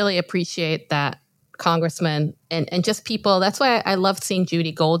really, really appreciate that, Congressman, and just people. That's why I loved seeing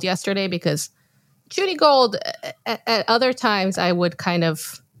Judy Gold yesterday, because Judy Gold, at other times, I would kind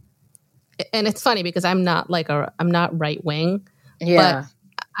of, and it's funny because I'm not right wing, but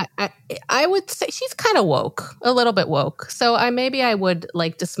I would say she's kind of woke, a little bit woke. So I would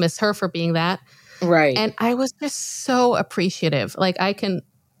like dismiss her for being that, right? And I was just so appreciative. Like I can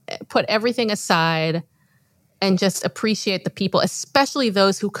put everything aside and just appreciate the people, especially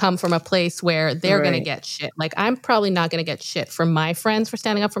those who come from a place where they're going to get shit. Like I'm probably not going to get shit from my friends for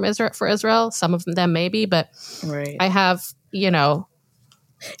standing up for Israel. Some of them maybe, but I have, I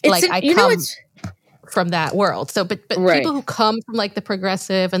come from that world. So, but people who come from like the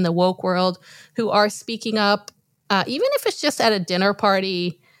progressive and the woke world, who are speaking up, even if it's just at a dinner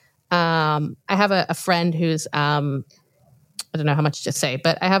party. I have a friend who's, I don't know how much to say,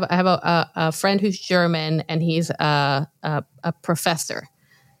 but I have a friend who's German, and he's a professor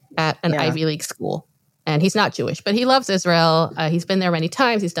at an Ivy League school, and he's not Jewish, but he loves Israel. He's been there many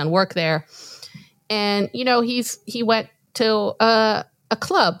times. He's done work there, and he went to a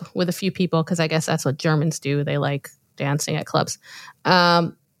club with a few people, because I guess that's what Germans do. They like dancing at clubs,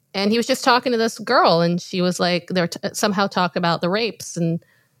 and he was just talking to this girl, and she was like, they're somehow talk about the rapes and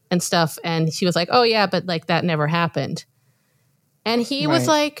stuff, and she was like, oh yeah, but like that never happened. And he was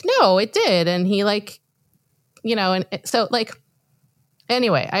like, no, it did. And he like, and so like,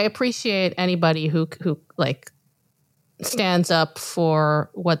 anyway, I appreciate anybody who like stands up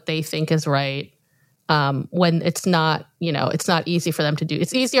for what they think is right. When it's not, it's not easy for them to do.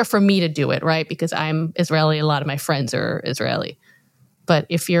 It's easier for me to do it, right? Because I'm Israeli. A lot of my friends are Israeli. But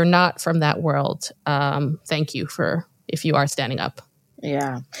if you're not from that world, thank you if you are standing up.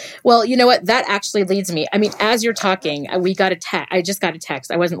 Yeah. Well, you know what? That actually leads me. I mean, as you're talking, I just got a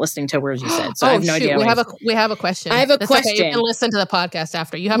text. I wasn't listening to words you said, so I have no idea. We have a question. I have a question. Okay. You can listen to the podcast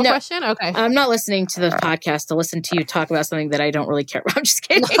after. You have a question? Okay. I'm not listening to the podcast to listen to you talk about something that I don't really care about. I'm just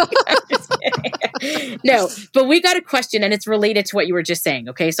kidding. No, but we got a question, and it's related to what you were just saying.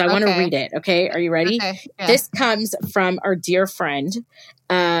 Okay. So I want to read it. Okay. Are you ready? Okay. Yeah. This comes from our dear friend.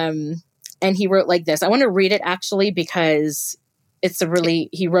 And he wrote like this. I want to read it actually because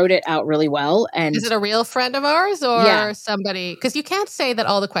he wrote it out really well. And is it a real friend of ours or somebody? Because you can't say that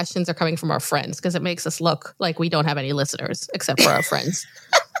all the questions are coming from our friends, because it makes us look like we don't have any listeners except for our friends.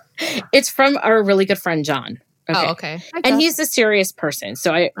 It's from our really good friend, John. Okay. Oh, okay. And he's a serious person.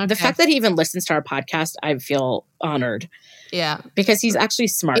 So the fact that he even listens to our podcast, I feel honored. Yeah. Because he's actually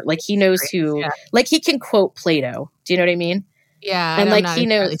smart. Like he knows who, like he can quote Plato. Do you know what I mean? Yeah. And like he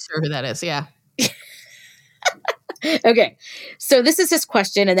knows. I'm not sure who that is. Yeah. Okay. So this is his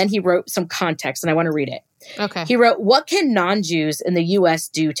question. And then he wrote some context, and I want to read it. Okay. He wrote, what can non-Jews in the U.S.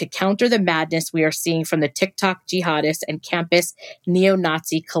 do to counter the madness we are seeing from the TikTok jihadists and campus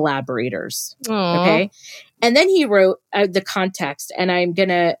neo-Nazi collaborators? Aww. Okay. And then he wrote the context, and I'm going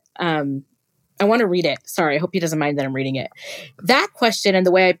to, I want to read it. Sorry, I hope he doesn't mind that I'm reading it. That question and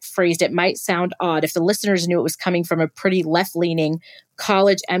the way I phrased it might sound odd if the listeners knew it was coming from a pretty left-leaning,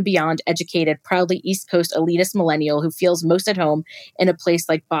 college and beyond educated, proudly East Coast elitist millennial who feels most at home in a place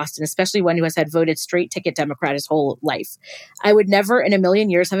like Boston, especially one who has had voted straight ticket Democrat his whole life. I would never in a million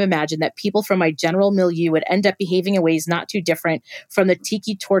years have imagined that people from my general milieu would end up behaving in ways not too different from the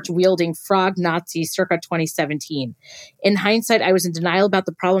tiki torch wielding frog Nazis circa 2017. In hindsight, I was in denial about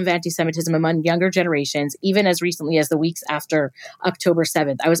the problem of anti-Semitism among younger generations, even as recently as the weeks after October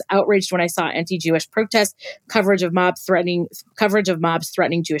 7th. I was outraged when I saw anti-Jewish protests, coverage of mobs threatening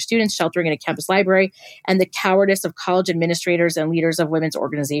Jewish students sheltering in a campus library, and the cowardice of college administrators and leaders of women's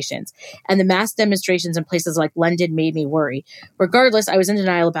organizations. And the mass demonstrations in places like London made me worry. Regardless, I was in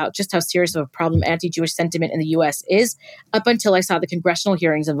denial about just how serious of a problem anti-Jewish sentiment in the U.S. is, up until I saw the congressional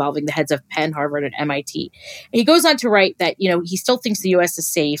hearings involving the heads of Penn, Harvard, and MIT. And he goes on to write that, he still thinks the U.S. is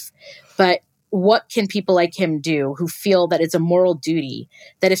safe, but what can people like him do who feel that it's a moral duty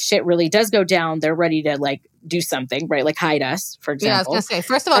that if shit really does go down, they're ready to do something, right? Like hide us, for example. Yeah, I was gonna say,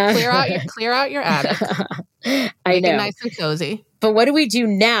 first of all, clear out your attic. I know. Make it nice and cozy. But what do we do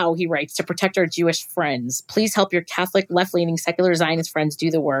now, he writes, to protect our Jewish friends? Please help your Catholic, left-leaning, secular Zionist friends do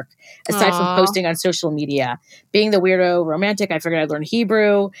the work, aside from posting on social media. Being the weirdo romantic, I figured I'd learn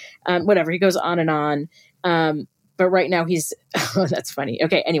Hebrew, whatever. He goes on and on. But right now he's, that's funny.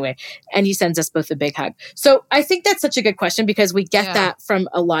 Okay, anyway. And he sends us both a big hug. So I think that's such a good question because we get that from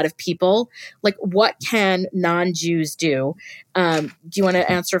a lot of people. Like, what can non-Jews do? Do you want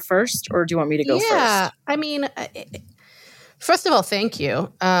to answer first or do you want me to go first? Yeah, I mean, first of all, thank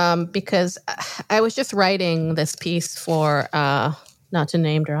you. Because I was just writing this piece for, not to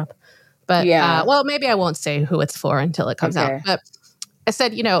name drop, but, well, maybe I won't say who it's for until it comes out. But I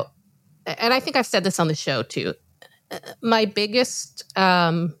said, and I think I've said this on the show too, my biggest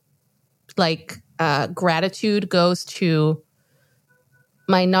gratitude goes to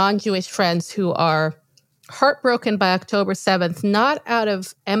my non-Jewish friends who are heartbroken by October 7th, not out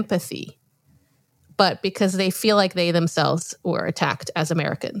of empathy, but because they feel like they themselves were attacked as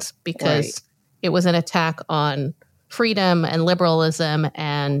Americans because it was an attack on freedom and liberalism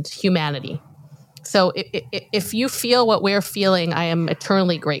and humanity. So if you feel what we're feeling, I am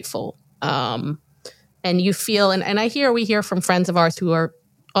eternally grateful. And you feel, and we hear from friends of ours who are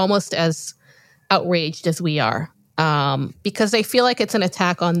almost as outraged as we are, because they feel like it's an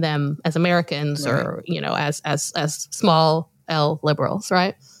attack on them as Americans or, as small L liberals,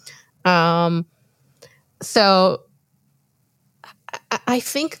 right? So I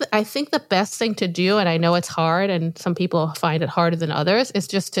think the best thing to do, and I know it's hard and some people find it harder than others, is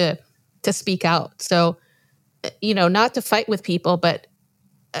just to speak out. So, not to fight with people, but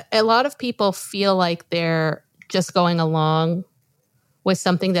a lot of people feel like they're just going along with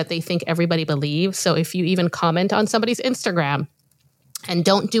something that they think everybody believes. So if you even comment on somebody's Instagram and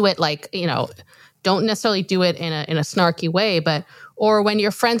don't do it don't necessarily do it in a snarky way, or when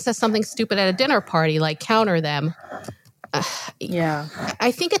your friend says something stupid at a dinner party, counter them.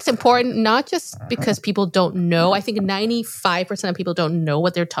 I think it's important, not just because people don't know. I think 95% of people don't know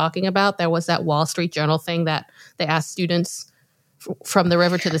what they're talking about. There was that Wall Street Journal thing that they asked students from the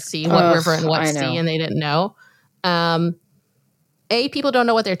river to the sea, what river and what sea, and they didn't know. A, people don't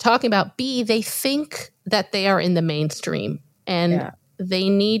know what they're talking about. B, they think that they are in the mainstream. And they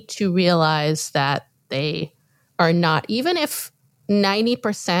need to realize that they are not. Even if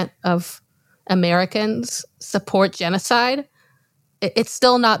 90% of Americans support genocide, it's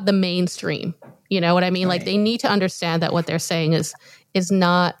still not the mainstream. You know what I mean? Right. They need to understand that what they're saying is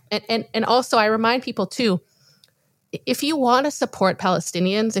not. And also, I remind people too, if you want to support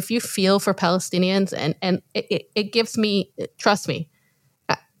Palestinians, if you feel for Palestinians, and it gives me, trust me,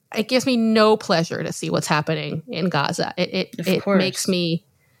 it gives me no pleasure to see what's happening in Gaza. It makes me,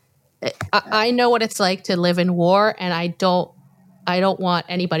 I know what it's like to live in war, and I don't want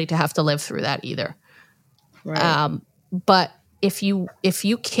anybody to have to live through that either. Right. But if you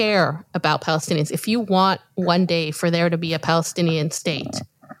care about Palestinians, if you want one day for there to be a Palestinian state,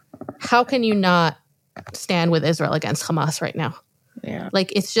 how can you not stand with Israel against Hamas right now? Yeah.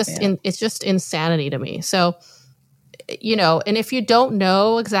 It's just insanity to me. So, and if you don't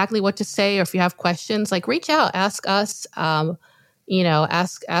know exactly what to say, or if you have questions, reach out, ask us, ask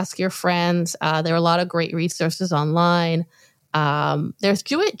your friends. There are a lot of great resources online. There's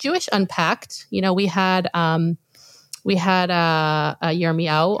Jewish Unpacked. We had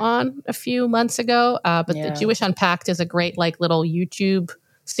Yirmiyahu on a few months ago, but the Jewish Unpacked is a great little YouTube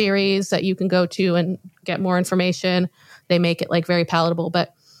series that you can go to and get more information. They make it very palatable.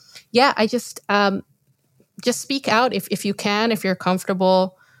 But I just speak out if you can, if you're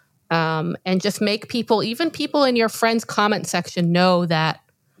comfortable, and just make people, even people in your friends' comment section, know that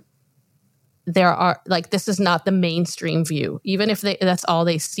there are like, this is not the mainstream view. Even if that's all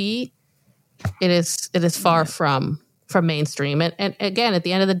they see, it is far from mainstream. And again, at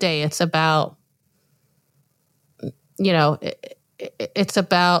the end of the day, it's about, it's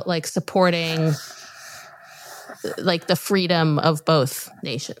about like supporting like the freedom of both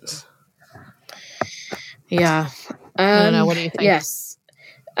nations. Yeah. I don't know. What do you think? Yes.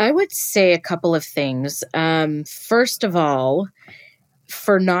 I would say a couple of things. First of all,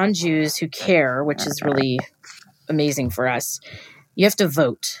 for non-Jews who care, which is really amazing for us, you have to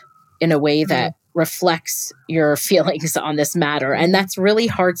vote in a way that reflects your feelings on this matter. And that's really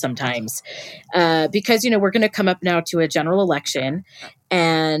hard sometimes because, we're going to come up now to a general election,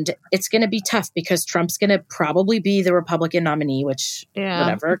 and it's going to be tough because Trump's going to probably be the Republican nominee, which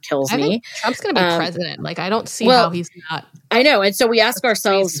whatever kills me. Think Trump's going to be president. Like, I don't see how he's not. I know. And so we ask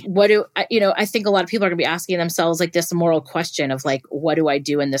ourselves, I think a lot of people are going to be asking themselves like this moral question of like, what do I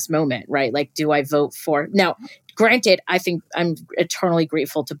do in this moment? Right? Like, do I vote for now? Granted, I think I'm eternally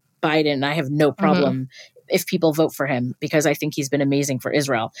grateful to Biden, and I have no problem if people vote for him because I think he's been amazing for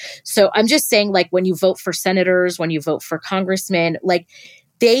Israel. So I'm just saying, like, when you vote for senators, when you vote for congressmen, like,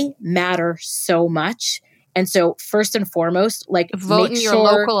 they matter so much. And so first and foremost, like, vote in your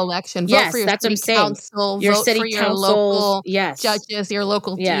local election. Vote for your that's city what I'm saying. Council. Your vote city for your councils, local judges, your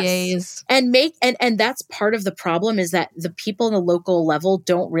local DAs. And and that's part of the problem is that the people in the local level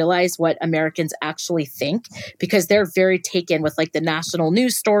don't realize what Americans actually think because they're very taken with like the national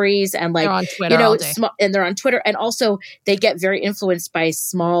news stories and like, they're on Twitter all day. And they're on Twitter. And also they get very influenced by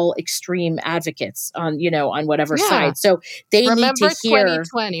small extreme advocates on whatever side. So they need to hear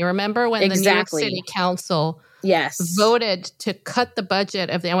 2020. Remember when the New York City Council voted to cut the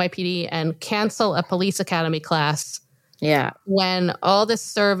budget of the NYPD and cancel a police academy class. Yeah. When all the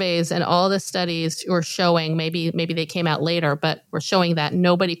surveys and all the studies were showing, maybe they came out later, but were showing that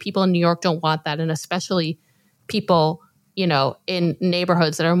people in New York don't want that. And especially people, in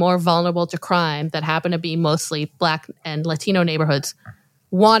neighborhoods that are more vulnerable to crime that happen to be mostly Black and Latino neighborhoods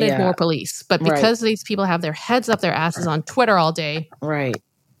wanted more police. But because these people have their heads up their asses on Twitter all day. Right.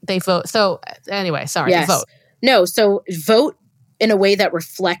 They vote. So anyway, vote. No, so vote in a way that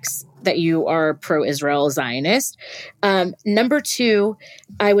reflects that you are pro-Israel Zionist. Number two,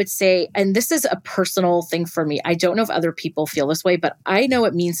 I would say, and this is a personal thing for me. I don't know if other people feel this way, but I know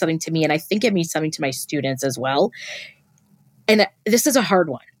it means something to me, and I think it means something to my students as well. And this is a hard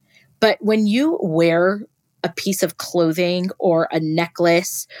one. But when you wear a piece of clothing or a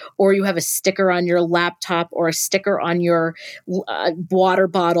necklace, or you have a sticker on your laptop or a sticker on your water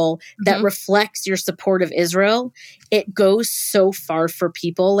bottle that reflects your support of Israel, it goes so far for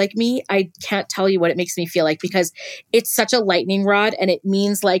people like me. I can't tell you what it makes me feel like because it's such a lightning rod, and it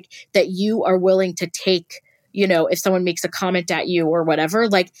means like that you are willing to take, if someone makes a comment at you or whatever,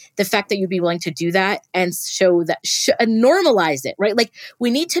 like the fact that you'd be willing to do that and show that, normalize it, right? Like we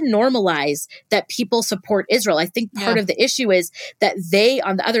need to normalize that people support Israel. I think part of the issue is that they,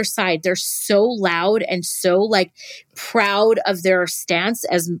 on the other side, they're so loud and so like proud of their stance,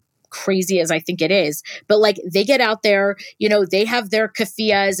 as crazy as I think it is, but like they get out there, they have their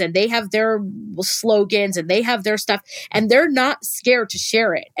kafiyas and they have their slogans and they have their stuff and they're not scared to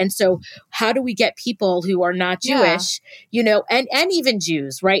share it. And so how do we get people who are not Jewish, and even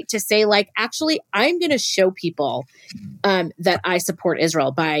Jews, right, to say like, actually, I'm going to show people that I support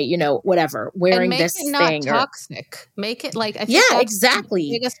Israel by, whatever, wearing this thing. Make it not toxic. Make it like, I think exactly.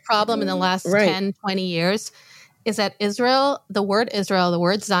 The biggest problem in the last 10, 20 years is that the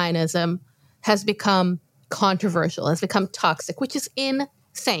word Zionism has become controversial, has become toxic, which is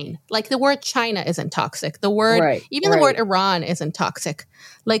insane. Like the word China isn't toxic. The word, the word Iran isn't toxic.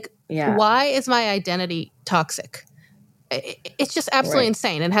 Like, why is my identity toxic? It's just absolutely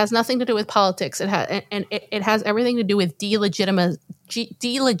insane. It has nothing to do with politics. It has everything to do with delegitimizing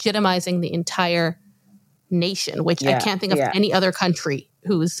the entire nation, which I can't think of any other country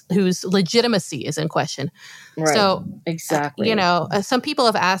whose legitimacy is in question. Right. So exactly, some people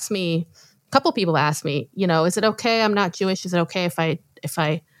have asked me, a couple people asked me, is it okay? I'm not Jewish. Is it okay if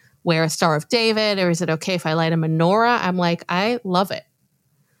I wear a Star of David, or is it okay if I light a menorah? I'm like, I love it.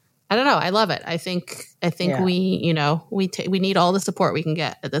 I don't know. I love it. I think we need all the support we can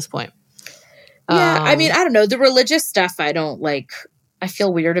get at this point. Yeah. I mean, I don't know. The religious stuff, I don't like, I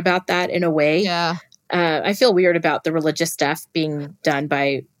feel weird about that in a way. Yeah. I feel weird about the religious stuff being done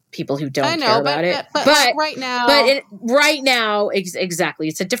by people who don't care about it. But right now, exactly.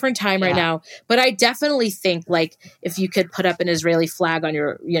 It's a different time right now. But I definitely think like if you could put up an Israeli flag on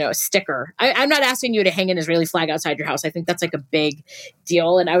your, sticker. I'm not asking you to hang an Israeli flag outside your house. I think that's like a big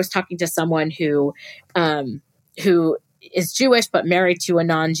deal. And I was talking to someone who is Jewish but married to a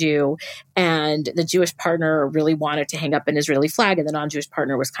non-Jew, and the Jewish partner really wanted to hang up an Israeli flag, and the non-Jewish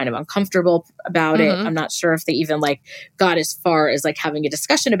partner was kind of uncomfortable about it. I'm not sure if they even like got as far as like having a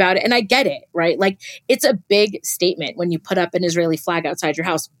discussion about it. And I get it, right? Like it's a big statement when you put up an Israeli flag outside your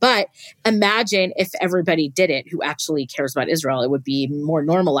house. But imagine if everybody did it who actually cares about Israel, it would be more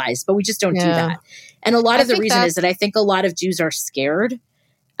normalized. But we just don't do that. And a lot of the reason is that I think a lot of Jews are scared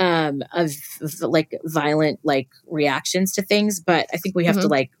of like violent like reactions to things, but I think we have to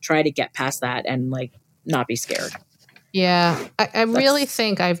like try to get past that and like not be scared. Yeah, I really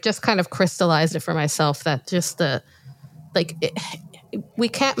think I've just kind of crystallized it for myself that just the like we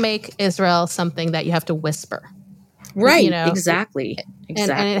can't make Israel something that you have to whisper. Right, you know? Exactly. And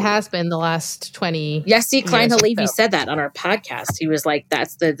it has been the last 20 Yossi Klein Halevi said that on our podcast. He was like,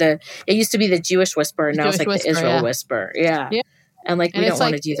 that's the it used to be the Jewish whisper, and now it's like the Israel whisper. Yeah. And like, we don't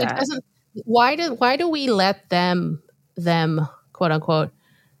want to do that. Why do we let them quote unquote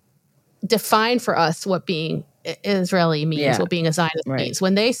define for us what being Israeli means, what being a Zionist means?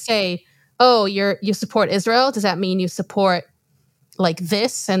 When they say, "Oh, you support Israel," does that mean you support like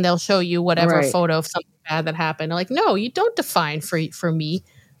this? And they'll show you whatever photo of something bad that happened. Like, no, you don't define for me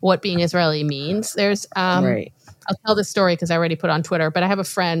what being Israeli means. There's I'll tell this story because I already put it on Twitter, but I have a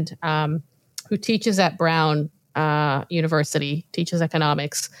friend who teaches at Brown University, teaches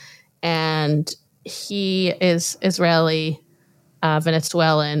economics, and he is Israeli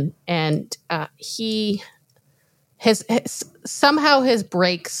Venezuelan, and somehow his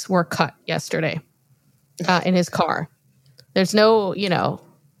brakes were cut yesterday in his car. There's no,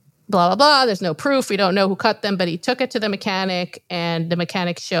 blah blah blah. There's no proof. We don't know who cut them, but he took it to the mechanic, and the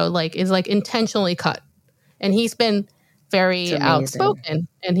mechanic showed is intentionally cut, and he's been very outspoken,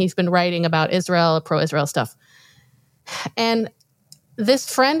 and he's been writing about Israel, pro-Israel stuff. And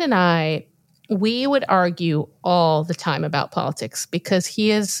this friend and I, we would argue all the time about politics because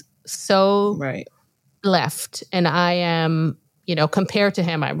he is so left, and I am, compared to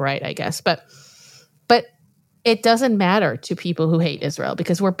him, I'm right, I guess. But it doesn't matter to people who hate Israel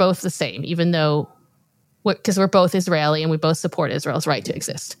because we're both the same, even though, because we're both Israeli and we both support Israel's right to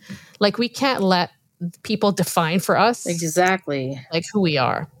exist. Like, we can't let people define for us exactly like who we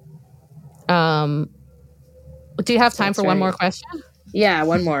are. Do you have time for one more question? Yeah,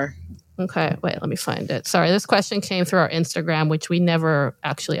 one more. Okay, wait, let me find it. Sorry, this question came through our Instagram, which we never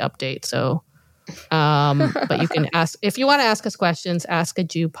actually update. So, but you can ask, if you want to ask us questions,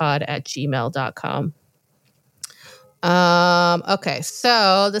 askajewpod@gmail.com. Okay,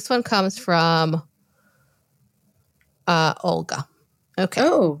 so this one comes from Olga. Okay.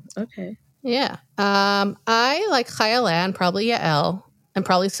 Oh, okay. Yeah. I, like Chayala and probably Yael, and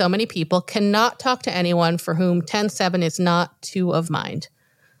probably so many people, cannot talk to anyone for whom 10-7 is not two of mind.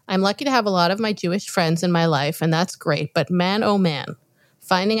 I'm lucky to have a lot of my Jewish friends in my life, and that's great, but man, oh man,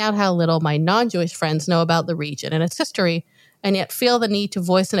 finding out how little my non-Jewish friends know about the region and its history, and yet feel the need to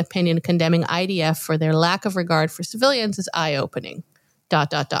voice an opinion condemning IDF for their lack of regard for civilians is eye-opening. ... How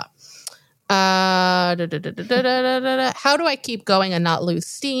do I keep going and not lose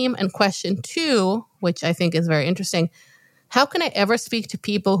steam? And question 2, which I think is very interesting, how can I ever speak to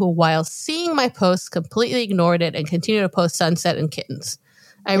people who, while seeing my posts, completely ignored it and continue to post sunset and kittens?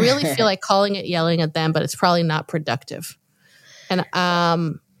 I really feel like calling it, yelling at them, but it's probably not productive. And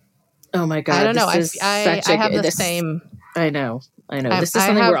oh my God, I don't know. I have the same. I know. This is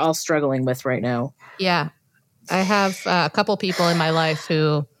something we're all struggling with right now. Yeah, I have a couple people in my life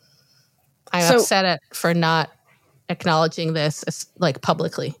who I'm upset at for not acknowledging this like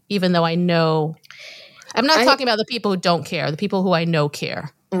publicly, even though I know. I'm not talking about the people who don't care, the people who I know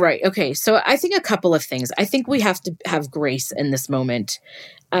care. Right. Okay. So I think a couple of things. I think we have to have grace in this moment.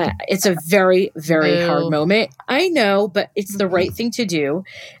 It's a very, very hard moment. I know, but it's the right thing to do.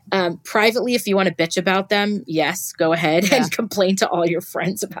 Privately, if you want to bitch about them, yes, go ahead and complain to all your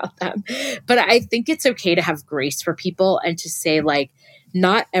friends about them. But I think it's okay to have grace for people and to say, like,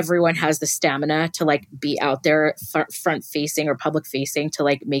 not everyone has the stamina to like be out there front facing or public facing to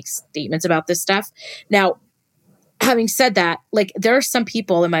like make statements about this stuff. Now, having said that, like, there are some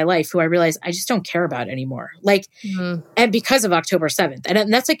people in my life who I realize I just don't care about anymore. Like, and because of October 7th,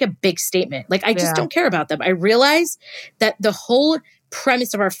 and that's like a big statement. Like, I just don't care about them. I realize that the whole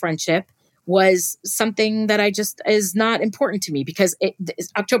premise of our friendship was something that is not important to me because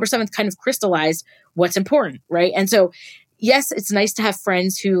October 7th kind of crystallized what's important. Right. And so, yes, it's nice to have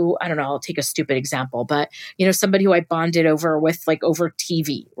friends who, I don't know, I'll take a stupid example, but, somebody who I bonded over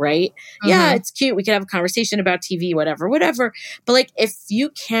TV, right? Mm-hmm. Yeah, it's cute. We can have a conversation about TV, whatever. But like, if you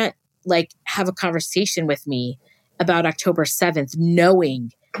can't like have a conversation with me about October 7th,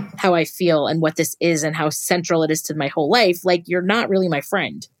 knowing how I feel and what this is and how central it is to my whole life, like you're not really my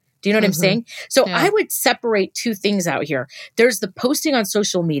friend. Do you know what I'm saying? So I would separate two things out here. There's the posting on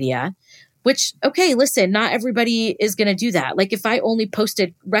social media, which, okay, listen, not everybody is going to do that. Like if I only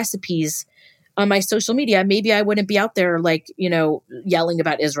posted recipes on my social media, maybe I wouldn't be out there like, you know, yelling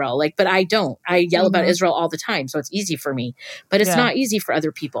about Israel. Like, but I don't. I yell about Israel all the time. So it's easy for me, but it's not easy for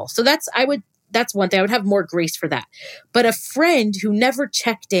other people. So that's one thing. I would have more grace for that. But a friend who never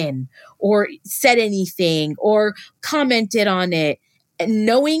checked in or said anything or commented on it, and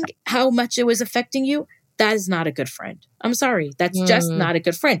knowing how much it was affecting you, that is not a good friend. I'm sorry. That's just not a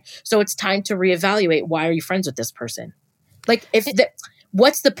good friend. So it's time to reevaluate, why are you friends with this person? Like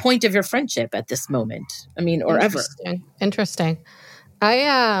what's the point of your friendship at this moment? I mean, or ever. Interesting.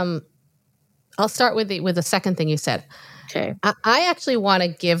 I'll start with the second thing you said. Okay. I actually want to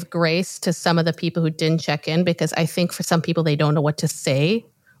give grace to some of the people who didn't check in, because I think for some people, they don't know what to say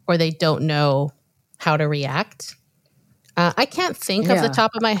or they don't know how to react. I can't think of the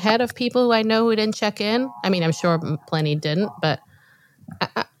top of my head of people who I know who didn't check in. I mean, I'm sure plenty didn't, but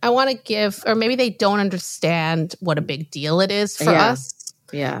I want to give, or maybe they don't understand what a big deal it is for us.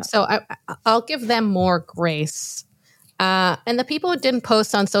 Yeah. So I'll give them more grace. And the people who didn't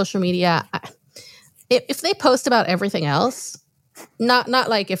post on social media, if they post about everything else, not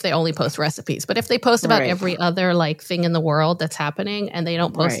like if they only post recipes, but if they post about every other like thing in the world that's happening and they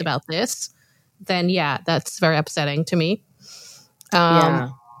don't post about this, then that's very upsetting to me.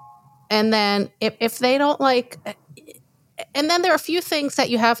 And then if they don't like, and then there are a few things that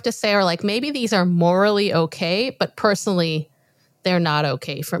you have to say are like, maybe these are morally okay, but personally they're not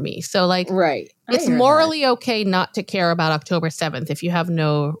okay for me. So like, it's morally okay not to care about October 7th if you have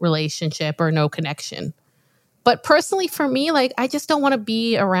no relationship or no connection. But personally for me, like, I just don't want to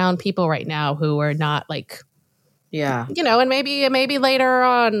be around people right now who are not like, you know, and maybe later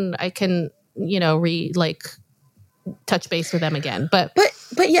on I can, you know, touch base with them again. But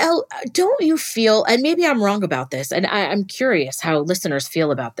don't you feel, and maybe I'm wrong about this, and I'm curious how listeners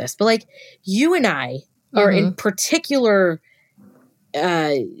feel about this, but like you and I are in particular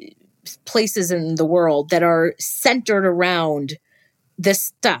places in the world that are centered around this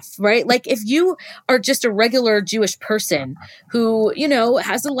stuff, right? Like if you are just a regular Jewish person who, you know,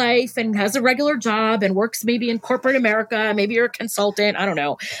 has a life and has a regular job and works maybe in corporate America, maybe you're a consultant, I don't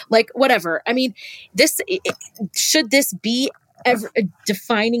know, like whatever. I mean, should this be a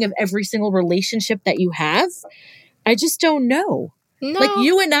defining of every single relationship that you have? I just don't know. No. Like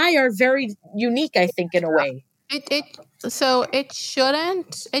you and I are very unique, I think, in a way. So it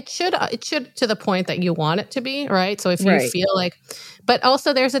shouldn't. It should to the point that you want it to be, right? So if you feel like, but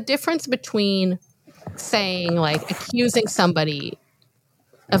also there's a difference between saying like accusing somebody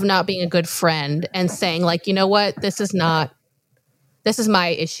of not being a good friend and saying like, you know what, this is my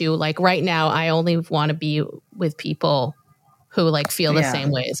issue. Like right now, I only want to be with people who like feel the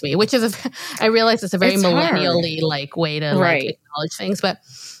same way as me, which is, I realize it's a very millennially like way to like acknowledge things, But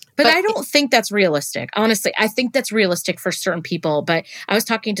I don't think that's realistic. Honestly, I think that's realistic for certain people. But I was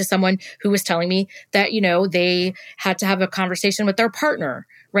talking to someone who was telling me that, you know, they had to have a conversation with their partner,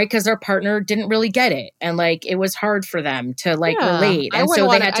 right? Because their partner didn't really get it. And like, it was hard for them to like relate. And so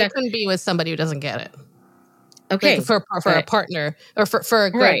I couldn't be with somebody who doesn't get it. Okay. Like for a partner or for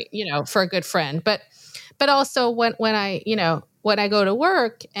a good, you know, for a good friend. But also when I go to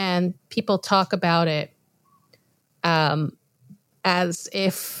work and people talk about it, as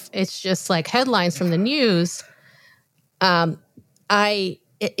if it's just like headlines from the news,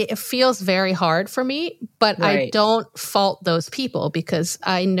 it feels very hard for me, but I don't fault those people because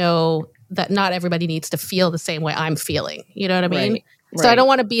I know that not everybody needs to feel the same way I'm feeling. You know what I mean? So I don't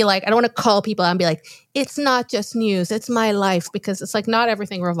want to be like, I don't want to call people out and be like, it's not just news, it's my life, because it's like not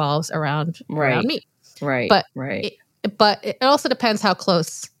everything revolves around me. Right. But it also depends how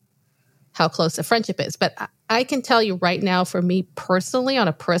close a friendship is. But I can tell you right now, for me personally, on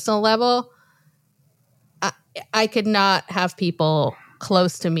a personal level, I could not have people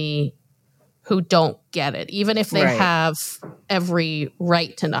close to me who don't get it, even if they have every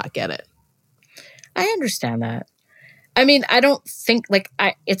right to not get it. I understand that. I mean, I don't think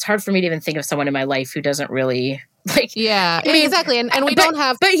it's hard for me to even think of someone in my life who doesn't really like. Yeah, I mean, exactly. And we don't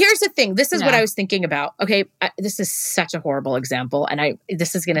have. But here's the thing. This is what I was thinking about. Okay, this is such a horrible example, and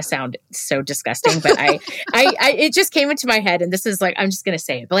this is going to sound so disgusting, but it just came into my head, and this is like, I'm just going to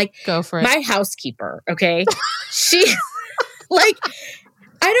say it. But like, go for it. My housekeeper. Okay, she like.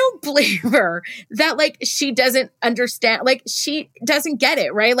 I don't blame her that like she doesn't understand, like she doesn't get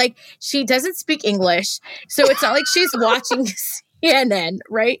it, right? Like she doesn't speak English. So it's not like she's watching CNN,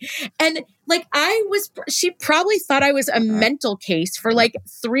 right? And like she probably thought I was a mental case for like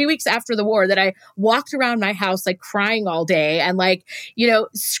 3 weeks after the war, that I walked around my house like crying all day and like,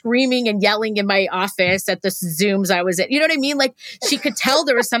 screaming and yelling in my office at the Zooms I was at. You know what I mean? Like she could tell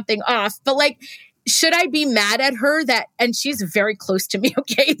there was something off, but like, should I be mad at her and she's very close to me?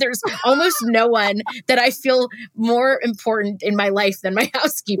 Okay. There's almost no one that I feel more important in my life than my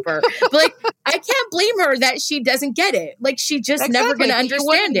housekeeper. But like, I can't blame her that she doesn't get it. Like she just never going to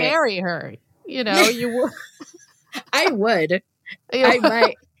understand it. Marry her. You would. I would. I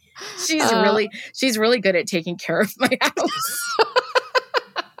might. She's really good at taking care of my house.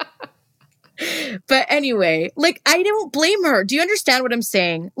 But anyway, like, I don't blame her. Do you understand what I'm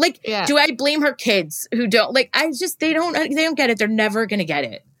saying? Like, do I blame her kids who don't? Like, they don't get it. They're never going to get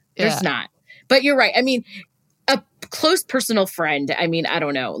it. There's not. But you're right. I mean, a close personal friend. I mean, I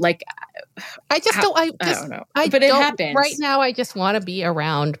don't know. Like, I don't know. But it happens. Right now, I just want to be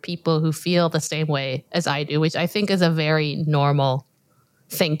around people who feel the same way as I do, which I think is a very normal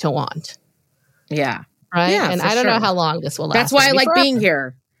thing to want. Yeah. Right? Yeah, and I don't know how long this will last. That's why I like being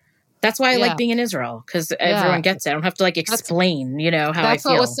here. That's why I like being in Israel, because everyone gets it. I don't have to like explain, how I feel. That's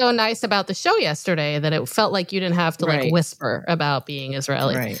what was so nice about the show yesterday, that it felt like you didn't have to like whisper about being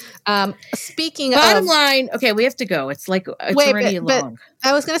Israeli. Right. Speaking Bottom line, okay, we have to go. It's like already long. But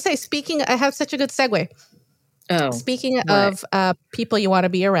I was going to say, I have such a good segue. Oh, speaking of people you want to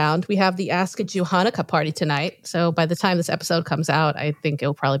be around, we have the Ask a Jew Hanukkah party tonight. So by the time this episode comes out, I think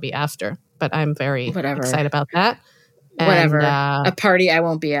it'll probably be after. But I'm very excited about that. Whatever. A party I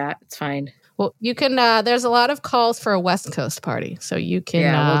won't be at. It's fine. Well, you can, there's a lot of calls for a West Coast party. So you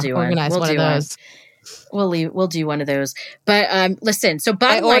can organize one of those. We'll do one of those. But listen, so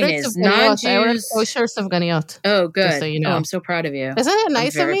bottom line is non-Jews. I ordered kosher sufganiyot. Oh, good. So you know. Oh, I'm so proud of you. Isn't it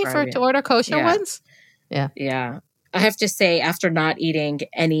nice of me to order kosher ones? Yeah. Yeah. I have to say, after not eating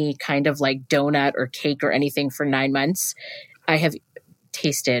any kind of like donut or cake or anything for 9 months, I have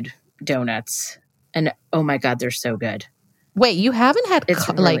tasted donuts. And oh my God, they're so good. Wait, you haven't had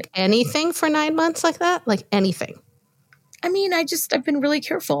like anything for 9 months like that? Like anything? I mean, I've been really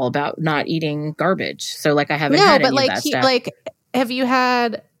careful about not eating garbage. So like I haven't had any of that stuff. Like, have you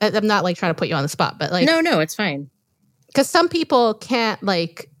had, I'm not like trying to put you on the spot, but like. No, it's fine. Because some people can't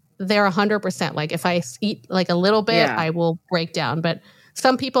like, they're 100%. Like if I eat like a little bit, I will break down. But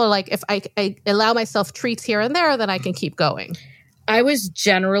some people are like, if I allow myself treats here and there, then I can keep going. I was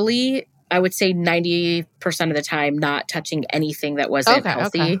generally, I would say 90% of the time not touching anything that wasn't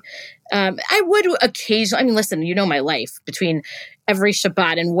healthy. Okay. I would occasionally, I mean, listen, you know my life between every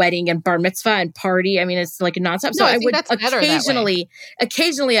Shabbat and wedding and bar mitzvah and party. I mean, it's like nonstop. So I would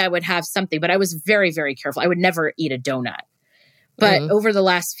occasionally I would have something, but I was very, very careful. I would never eat a donut. But over the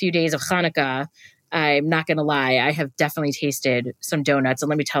last few days of Hanukkah, I'm not going to lie, I have definitely tasted some donuts. And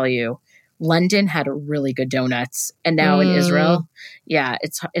let me tell you, London had a really good donuts, and now in Israel,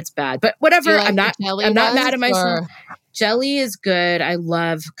 it's bad. But whatever, like I'm not mad at myself. Jelly is good. I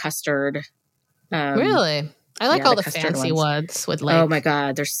love custard. Really, I like all the fancy ones with like. Oh my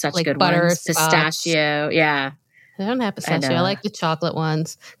God, they're such like good butter, ones. Pistachio, yeah. I don't have pistachio. I like the chocolate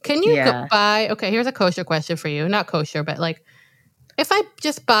ones. Can you buy? Okay, here's a kosher question for you. Not kosher, but like, if I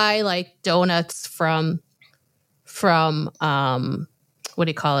just buy like donuts from what do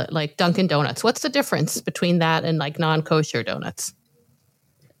you call it? Like Dunkin' Donuts. What's the difference between that and like non-kosher donuts?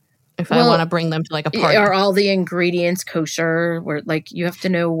 If I want to bring them to like a party. Are all the ingredients kosher? Where like you have to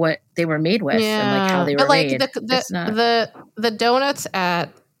know what they were made with and like how they were made. The donuts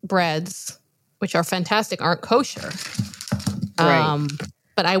at Breads, which are fantastic, aren't kosher. Right.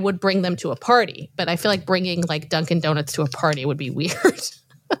 But I would bring them to a party. But I feel like bringing like Dunkin' Donuts to a party would be weird.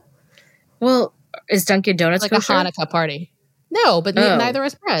 Well, is Dunkin' Donuts like kosher? A Hanukkah party? No, but neither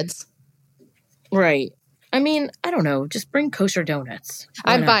is Breads. Right. I mean, I don't know. Just bring kosher donuts.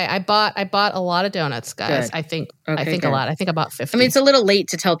 I bought a lot of donuts, guys. Good. I think a lot. I think about 50. I mean, it's a little late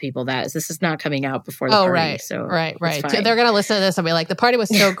to tell people that. This is not coming out before the party. Right. So right. They're going to listen to this and be like, the party was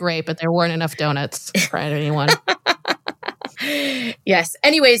so great, but there weren't enough donuts for anyone. Yes.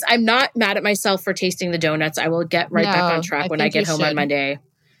 Anyways, I'm not mad at myself for tasting the donuts. I will get back on track when I get home on Monday.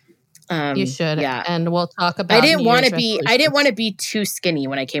 You should. Yeah. And we'll talk about I didn't want to be too skinny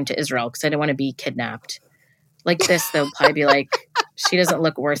when I came to Israel because I didn't want to be kidnapped. Like this, they'll probably be like, she doesn't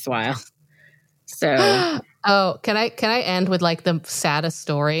look worthwhile. So can I end with like the saddest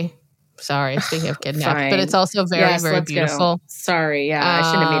story? Sorry, speaking of kidnapped, but it's also very, very beautiful. Go. Sorry, yeah. I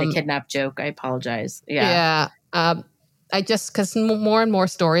shouldn't have made a kidnap joke. I apologize. Yeah. I just because more and more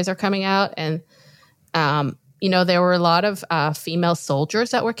stories are coming out, and there were a lot of female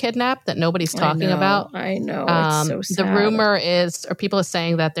soldiers that were kidnapped that nobody's talking about. I know. It's so sad. The rumor is, or people are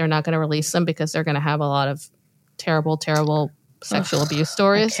saying that they're not going to release them because they're going to have a lot of terrible, terrible sexual abuse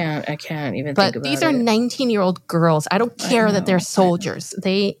stories. I can't even but think about it. But these are 19-year-old girls. I don't care that they're soldiers.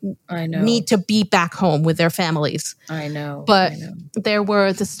 They need to be back home with their families. I know. But there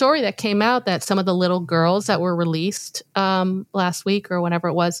were the story that came out that some of the little girls that were released last week or whenever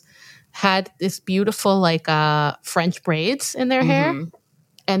it was had this beautiful like French braids in their hair.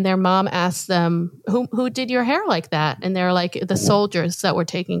 And their mom asked them, who did your hair like that? And they're like, the soldiers that were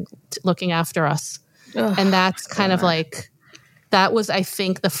looking after us. And that's kind of like, that was, I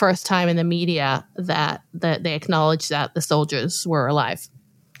think, the first time in the media that they acknowledged that the soldiers were alive.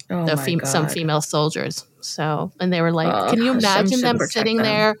 Some female soldiers. So, and they were like, can you imagine them sitting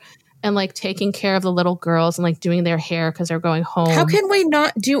there and like taking care of the little girls and like doing their hair because they're going home? How can we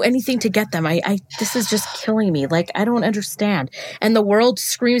not do anything to get them? This is just killing me. Like, I don't understand. And the world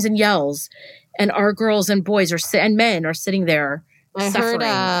screams and yells, and our girls and boys and men are sitting there. I heard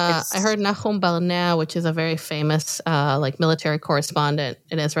Nahum Balna, which is a very famous like military correspondent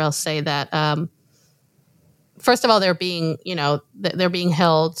in Israel, say that first of all, they're being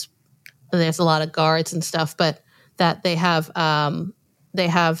held. There's a lot of guards and stuff, but that they have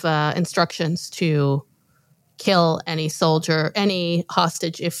instructions to kill any soldier, any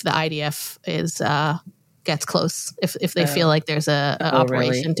hostage if the IDF gets close. If they feel like there's an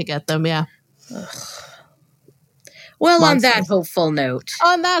operation to get them, yeah. Ugh. Well, on that hopeful note.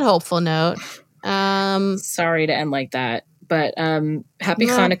 Sorry to end like that, but happy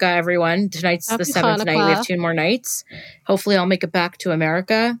Hanukkah, everyone. Tonight's the 7th night. We have 2 more nights. Hopefully I'll make it back to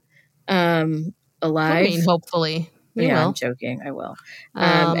America alive. I mean, hopefully. You will. I'm joking. I will.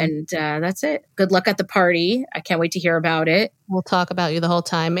 And that's it. Good luck at the party. I can't wait to hear about it. We'll talk about you the whole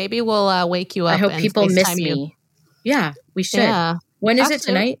time. Maybe we'll wake you up. I hope people miss me. Yeah, we should. Yeah. When is it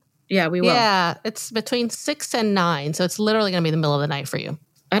tonight? Yeah, we will. Yeah, it's between 6 and 9, so it's literally going to be the middle of the night for you.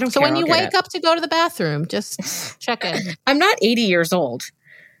 I don't care. So when you wake up to go to the bathroom, just check in. I'm not 80 years old.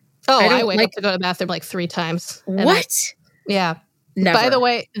 Oh, I wake up to go to the bathroom like 3 times. What? Yeah. Never. By the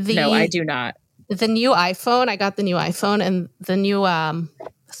way, no, I do not. The new iPhone, I got the new iPhone and the new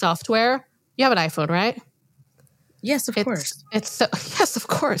software. You have an iPhone, right? Yes, of course. Yes, of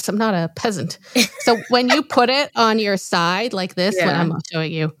course. I'm not a peasant. So when you put it on your side like this, when I'm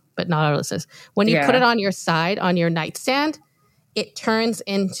showing you, but not our listeners. When you put it on your side, on your nightstand, it turns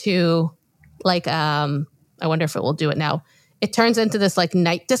into like, I wonder if it will do it now. It turns into this like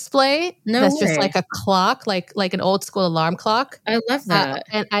night display. That's just like a clock, like an old school alarm clock. I love that.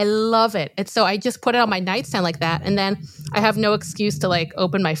 And I love it. And so I just put it on my nightstand like that. And then I have no excuse to like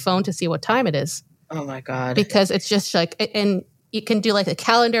open my phone to see what time it is. Oh my God. Because it's just like, and you can do like a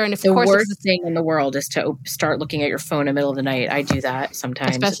calendar, and if the worst thing in the world is to start looking at your phone in the middle of the night. I do that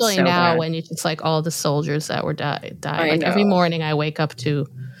sometimes, especially so now when you just like all the soldiers that were died. Like every morning, I wake up to.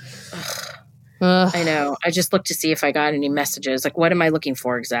 I know. I just look to see if I got any messages. Like, what am I looking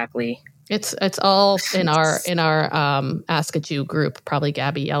for exactly? It's all in our Ask a Jew group. Probably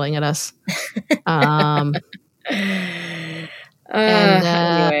Gabby yelling at us.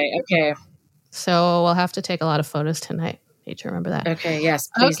 Anyway, okay. So we'll have to take a lot of photos tonight. Need to remember that. Okay, yes,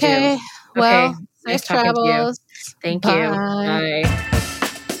 please do. Well, nice safe travels. Thank you. Bye.